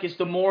 I feel like, is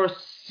the more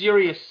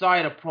serious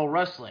side of pro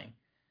wrestling.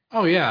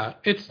 Oh, yeah.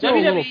 It's still WWE,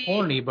 a little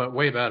corny, but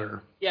way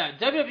better. Yeah,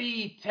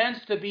 WWE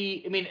tends to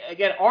be, I mean,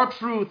 again,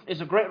 R-Truth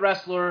is a great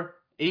wrestler.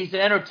 He's an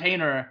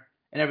entertainer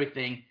and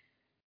everything.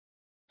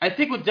 I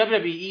think with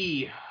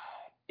WWE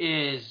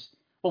is,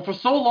 well, for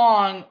so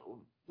long,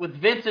 with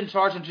Vince in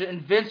charge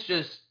and Vince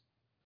just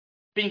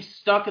being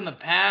stuck in the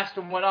past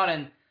and whatnot,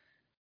 and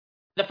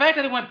the fact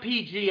that it went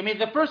PG, I mean,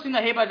 the first thing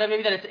I hate about WWE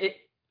is that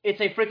it's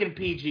a freaking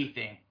PG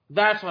thing.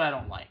 That's what I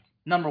don't like,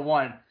 number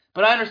one.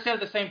 But I understand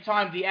at the same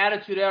time, the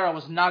Attitude Era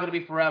was not going to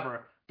be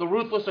forever. The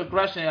Ruthless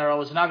Aggression Era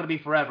was not going to be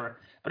forever.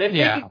 But if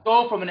they could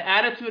go from an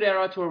Attitude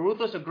Era to a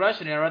Ruthless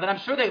Aggression Era, then I'm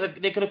sure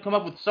they could have come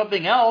up with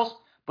something else,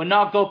 but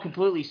not go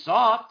completely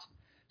soft.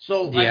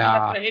 So I think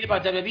that's what I hate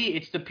about WWE.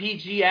 It's the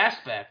PG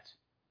aspect.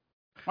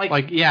 No,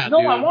 dude,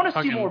 I want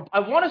to see more. I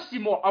want to see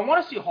more. I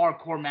want to see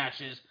hardcore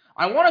matches.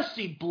 I want to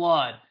see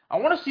blood. I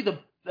want to see the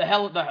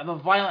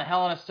violent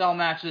Hell in a Cell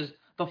matches,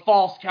 the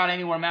Falls Count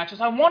Anywhere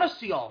matches. I want to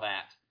see all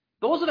that.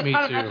 Those are the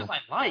kind of matches I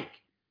like.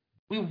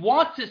 We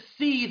want to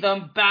see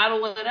them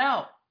battle it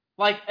out.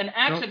 Like an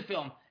action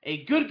film.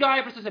 A good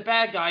guy versus a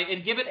bad guy,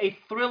 and give it a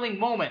thrilling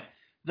moment.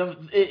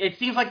 It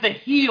seems like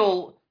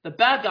the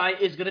bad guy,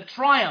 is going to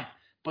triumph.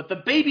 But the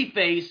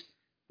babyface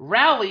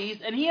rallies,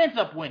 and he ends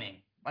up winning.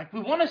 Like,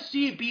 we want to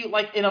see it be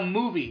like in a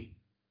movie.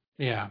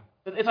 Yeah.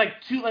 It's like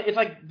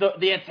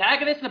the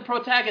antagonist and the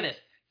protagonist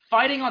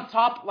fighting on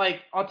top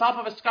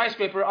of a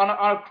skyscraper on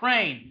a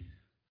crane.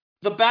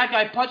 The bad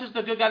guy punches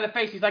the good guy in the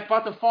face. He's like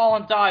about to fall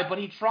and die, but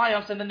he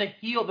triumphs, and then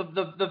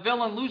the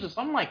villain loses.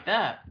 Something like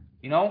that,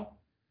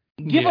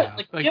 Give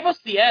us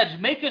the edge.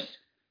 Make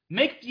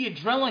the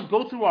adrenaline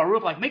go through our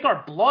roof. Like, make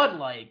our blood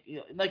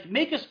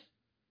make us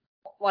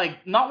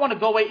not want to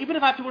go away. Even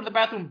if I have to go to the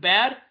bathroom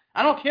bad,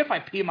 I don't care if I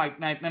pee in my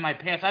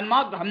pants. I'm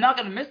not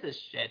gonna miss this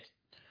shit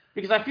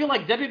because I feel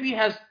like WWE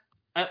has.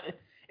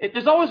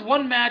 There's always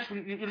one match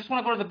when you just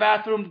want to go to the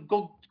bathroom,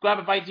 go grab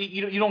a bite to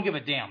eat. You don't give a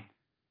damn.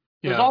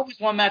 There's always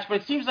one match,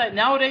 but it seems like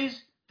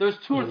nowadays there's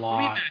 2 or 3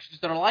 matches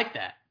that are like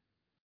that.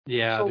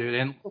 Yeah, so, dude.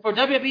 And for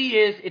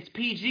WWE it's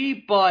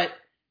PG, but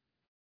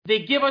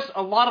they give us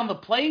a lot on the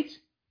plate,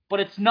 but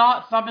it's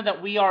not something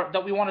that we want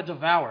to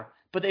devour.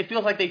 But it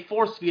feels like they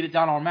force feed it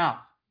down our mouth.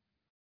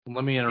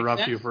 Let me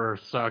interrupt you for a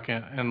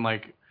second and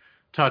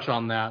touch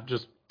on that.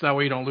 Just that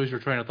way you don't lose your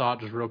train of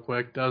thought. Just real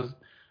quick,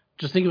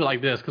 just think of it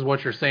like this, because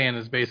what you're saying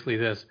is basically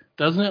this.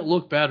 Doesn't it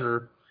look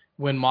better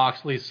when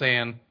Moxley's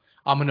saying,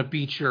 "I'm gonna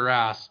beat your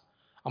ass.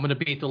 I'm going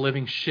to beat the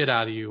living shit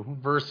out of you,"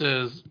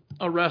 versus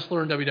a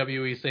wrestler in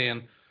WWE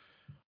saying,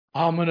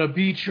 "I'm going to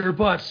beat your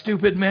butt,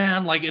 stupid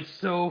man." Like, it's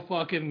so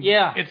fucking,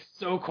 it's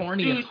so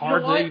corny, dude, it's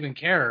hard to even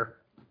care.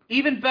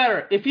 Even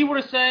better, if he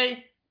were to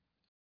say,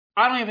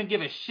 "I don't even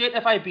give a shit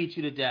if I beat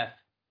you to death."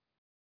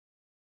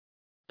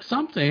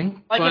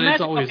 Something, but imagine,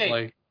 it's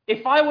always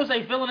if I was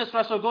a villainous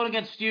wrestler going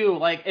against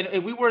you,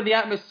 and we were in the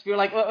atmosphere,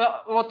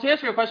 well, to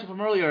answer your question from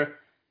earlier,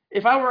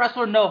 if I were a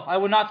wrestler, no, I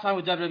would not sign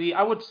with WWE.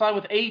 I would sign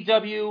with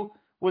AEW,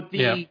 with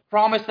the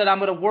promise that I'm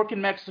going to work in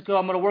Mexico,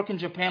 I'm going to work in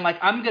Japan,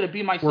 I'm going to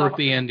be myself. Work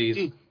the indies.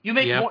 Dude, you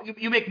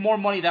make more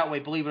money that way,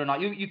 believe it or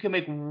not. You can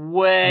make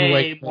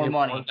way more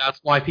money. That's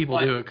why people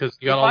do it, because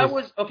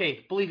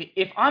believe me,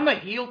 if I'm a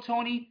heel,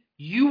 Tony,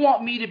 you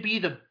want me to be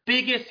the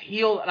biggest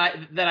heel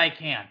that I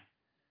can.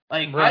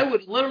 I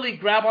would literally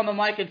grab on the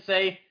mic and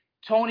say,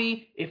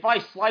 "Tony, if I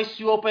slice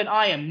you open,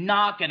 I am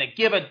not going to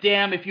give a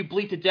damn if you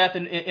bleed to death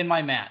in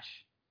my match."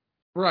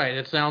 Right,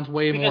 it sounds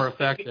way more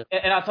effective.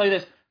 And I'll tell you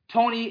this.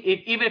 Tony,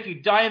 even if you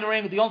die in the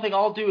ring, the only thing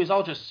I'll do is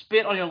I'll just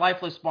spit on your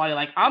lifeless body.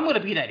 Like, I'm going to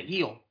be that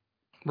heel.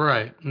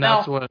 Right. And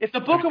that's Now, what if the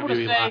Booker were to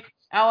WWE say, lacks.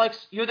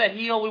 Alex, you're that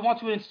heel, we want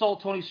to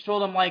insult Tony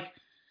Strowman, I'm like,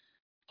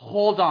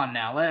 hold on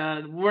now.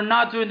 We're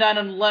not doing that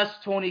unless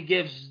Tony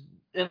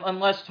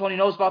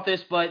knows about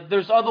this, but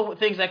there's other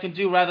things I can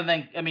do rather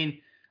than,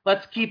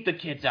 let's keep the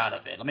kids out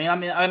of it.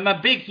 I'm a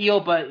big heel,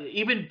 but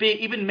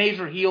even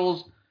major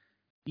heels,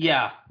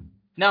 yeah.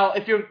 Now,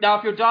 if your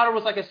daughter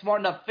was like a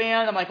smart enough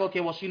fan, I'm like, okay,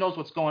 well, she knows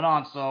what's going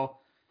on, so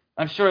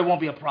I'm sure it won't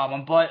be a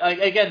problem. But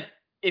again,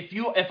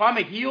 if I'm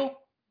a heel,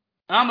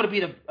 I'm gonna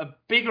be a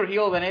bigger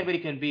heel than anybody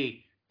can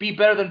be. Be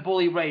better than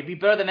Bully Ray. Be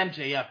better than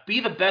MJF.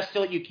 Be the best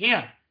heel you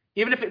can.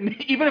 Even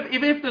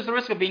if there's a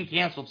risk of being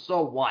canceled,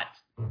 so what?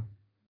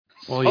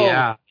 Well,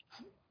 yeah.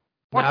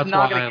 What's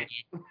not gonna get?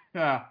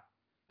 Yeah.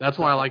 That's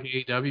why I like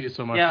AEW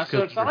so much. Yeah,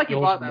 so it's not like you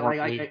bought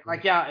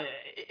that.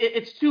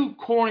 It's too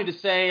corny to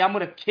say, I'm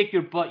going to kick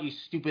your butt, you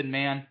stupid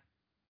man.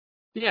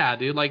 Yeah,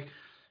 dude. Like,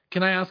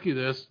 can I ask you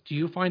this? Do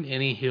you find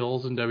any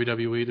heels in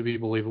WWE to be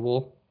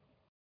believable?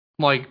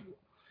 Like,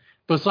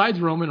 besides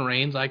Roman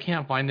Reigns, I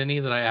can't find any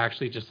that I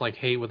actually just, like,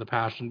 hate with a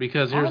passion.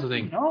 Because here's the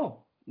thing.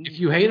 No. If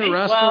you hate a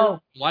wrestler,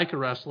 like a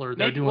wrestler,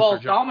 they're doing their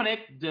job. Dominic,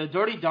 the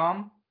Dirty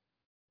Dom.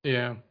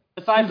 Yeah.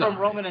 Aside from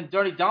Roman and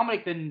Dirty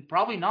Dominic, then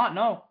probably not,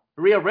 no.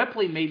 Rhea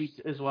Ripley maybe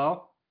as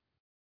well.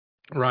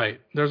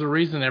 Right. There's a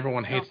reason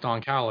everyone hates Don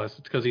Callis.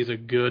 It's because he's a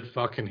good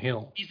fucking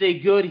heel. He's a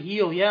good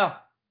heel, yeah.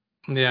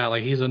 Yeah,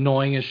 like he's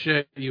annoying as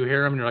shit. You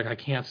hear him and you're like, I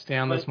can't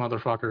stand this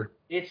motherfucker.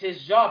 It's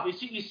his job.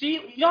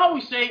 You know how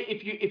we say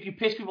if you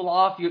piss people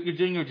off, you're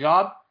doing your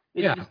job?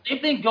 The same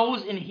thing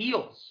goes in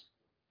heels.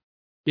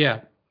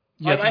 Yeah.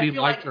 You have to be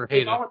liked or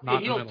hated. If I were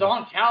heel,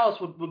 Don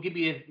Callis would give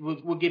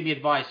me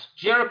advice.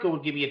 Jericho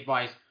would give me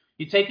advice.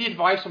 You take the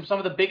advice from some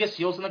of the biggest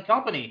heels in the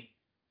company.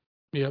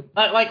 Yep.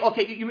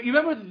 You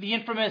remember the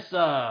infamous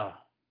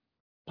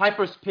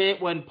Piper's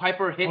Pit when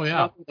Piper hits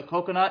with the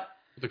coconut?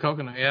 The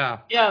coconut,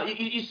 yeah. Yeah,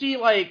 you see,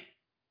 like,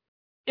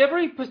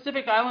 every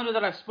Pacific Islander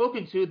that I've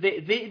spoken to,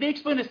 they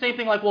explain the same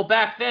thing, like, well,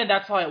 back then,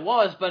 that's how it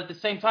was, but at the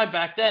same time,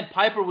 back then,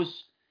 Piper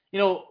was,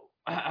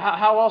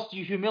 how else do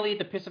you humiliate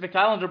the Pacific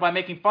Islander by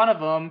making fun of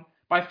him,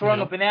 by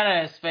throwing a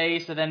banana in his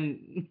face, and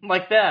then,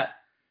 like that.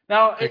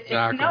 Now,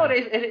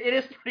 nowadays, it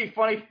is pretty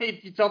funny.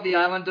 You tell the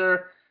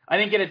Islander, I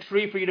didn't get a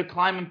tree for you to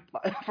climb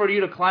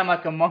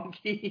like a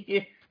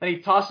monkey. And he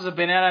tosses a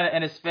banana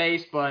in his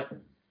face, but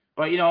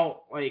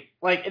now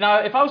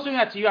if I was doing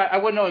that to you, I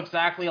wouldn't know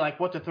exactly like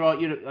what to throw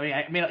at you.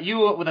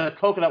 You with a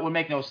coconut would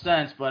make no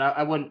sense, but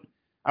I wouldn't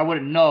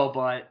know.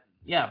 But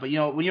yeah, but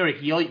when you're a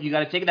heel, you got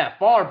to take it that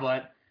far.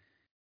 But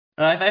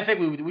I think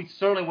we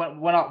certainly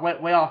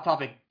went way off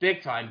topic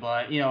big time.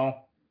 But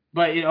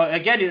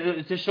again,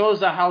 it just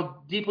shows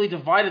how deeply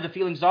divided the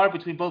feelings are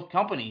between both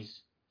companies.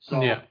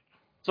 So yeah.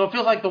 So it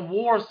feels like the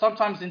war,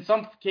 sometimes in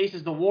some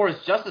cases, the war is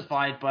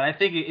justified, but I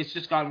think it's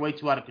just gotten way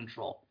too out of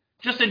control.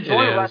 Just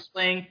enjoy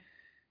wrestling.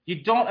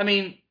 You don't,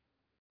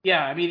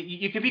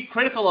 you can be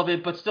critical of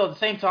it, but still at the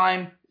same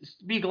time,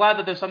 be glad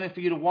that there's something for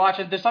you to watch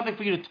and there's something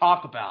for you to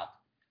talk about.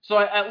 So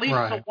at least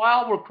so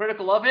while we're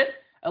critical of it,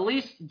 at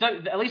least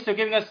they're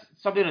giving us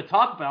something to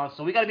talk about,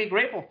 so we got to be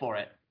grateful for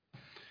it.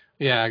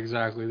 Yeah,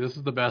 exactly. This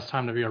is the best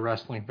time to be a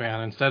wrestling fan.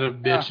 Instead of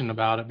bitching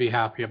about it, be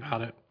happy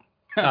about it.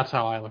 That's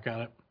how I look at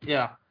it.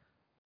 Yeah.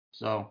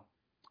 So,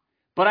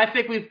 but I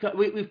think we've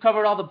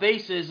covered all the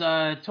bases.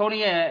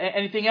 Tony,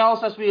 anything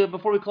else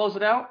before we close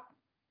it out?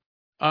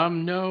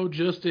 No,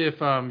 just if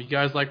you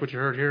guys like what you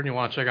heard here and you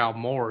want to check out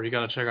more, you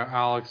got to check out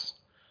Alex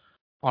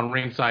on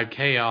Ringside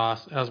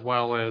Chaos, as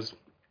well as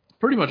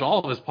pretty much all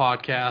of his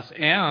podcasts,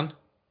 and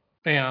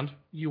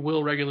you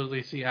will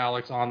regularly see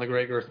Alex on the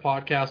Great Girth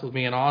podcast with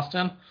me in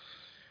Austin.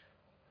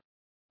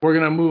 We're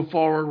going to move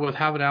forward with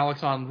having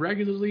Alex on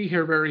regularly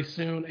here very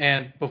soon.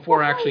 And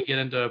before I actually get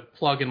into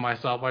plugging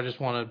myself, I just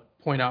want to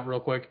point out real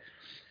quick,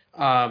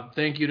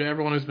 thank you to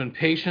everyone who's been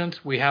patient.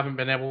 We haven't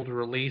been able to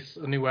release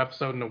a new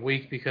episode in a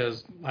week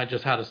because I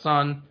just had a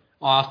son.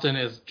 Austin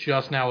is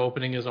just now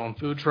opening his own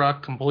food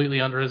truck, completely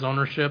under his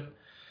ownership.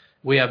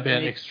 We have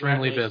been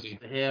extremely busy.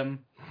 Him.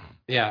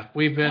 Yeah,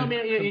 we've been.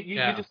 You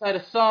just had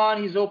a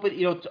son. He's open.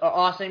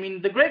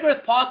 Austin. The Great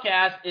Girth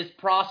podcast is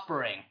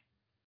prospering.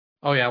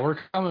 Oh yeah, we're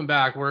coming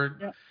back. I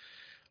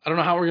don't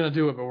know how we're gonna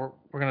do it, but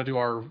we're gonna do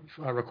our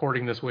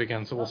recording this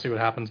weekend, so we'll see what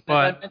happens.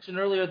 But as I mentioned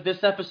earlier,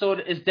 this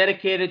episode is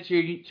dedicated to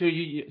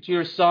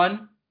your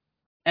son,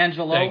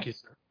 Angelo. Thank you,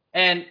 sir.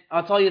 And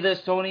I'll tell you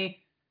this,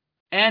 Tony,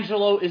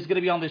 Angelo is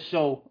gonna be on this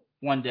show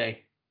one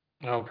day.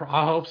 Oh,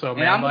 I hope so,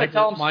 man. And I'm gonna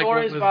tell him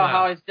stories about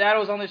how his dad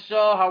was on the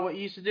show, how what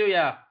he used to do.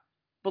 Yeah,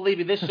 believe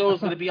me, this show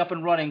is gonna be up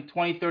and running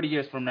 20, 30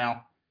 years from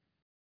now.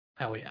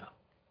 Hell yeah.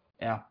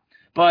 Yeah.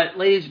 But,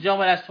 ladies and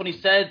gentlemen, as Tony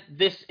said,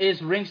 this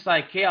is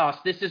Ringside Chaos.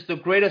 This is the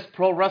greatest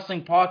pro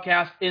wrestling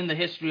podcast in the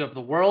history of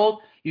the world.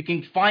 You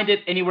can find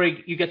it anywhere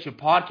you get your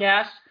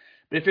podcasts.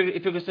 But if you're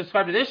going to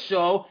subscribe to this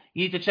show,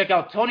 you need to check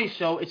out Tony's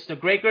show. It's the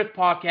Great Girth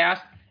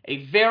Podcast,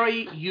 a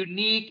very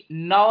unique,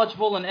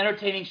 knowledgeable, and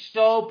entertaining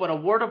show. But a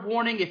word of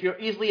warning, if you're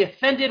easily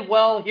offended,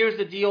 well, here's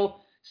the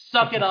deal.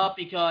 suck it up,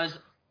 because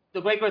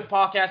the Great Girth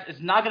Podcast is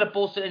not going to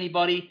bullshit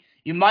anybody.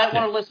 You might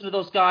want to listen to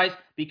those guys,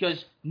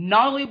 because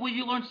not only will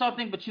you learn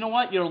something, but you know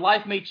what? Your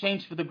life may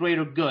change for the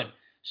greater good.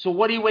 So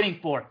what are you waiting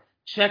for?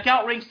 Check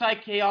out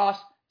Ringside Chaos.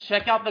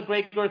 Check out the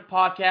Great Girth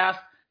Podcast.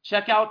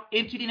 Check out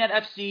Into the Net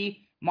FC,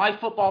 my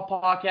football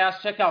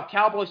podcast. Check out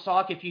Cowboy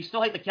Sock. If you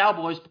still hate the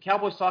Cowboys,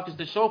 Cowboy Sock is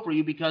the show for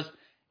you, because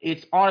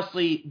it's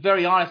honestly,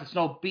 very honest, it's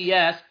no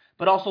BS.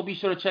 But also be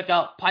sure to check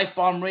out Pipe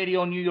Bomb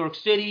Radio New York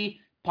City,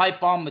 Pipe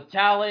Bomb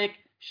Metallic,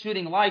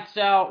 Shooting Lights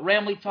Out,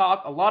 Ramley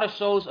Talk, a lot of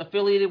shows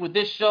affiliated with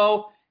this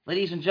show.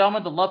 Ladies and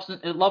gentlemen, the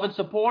love and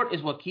support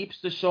is what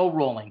keeps the show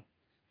rolling.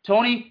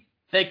 Tony,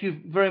 thank you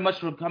very much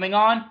for coming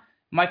on.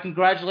 My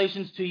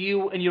congratulations to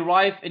you and your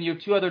wife and your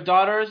 2 other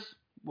daughters,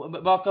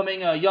 welcoming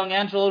young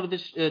Angelo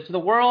to the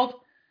world.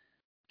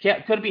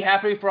 Couldn't be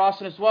happier for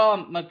Austin as well.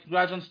 And my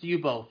congratulations to you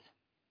both.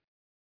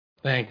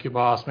 Thank you,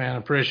 boss man.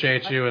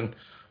 Appreciate you, and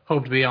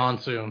hope to be on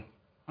soon.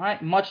 All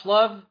right, much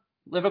love,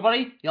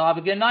 everybody. Y'all have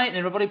a good night, and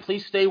everybody,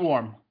 please stay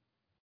warm.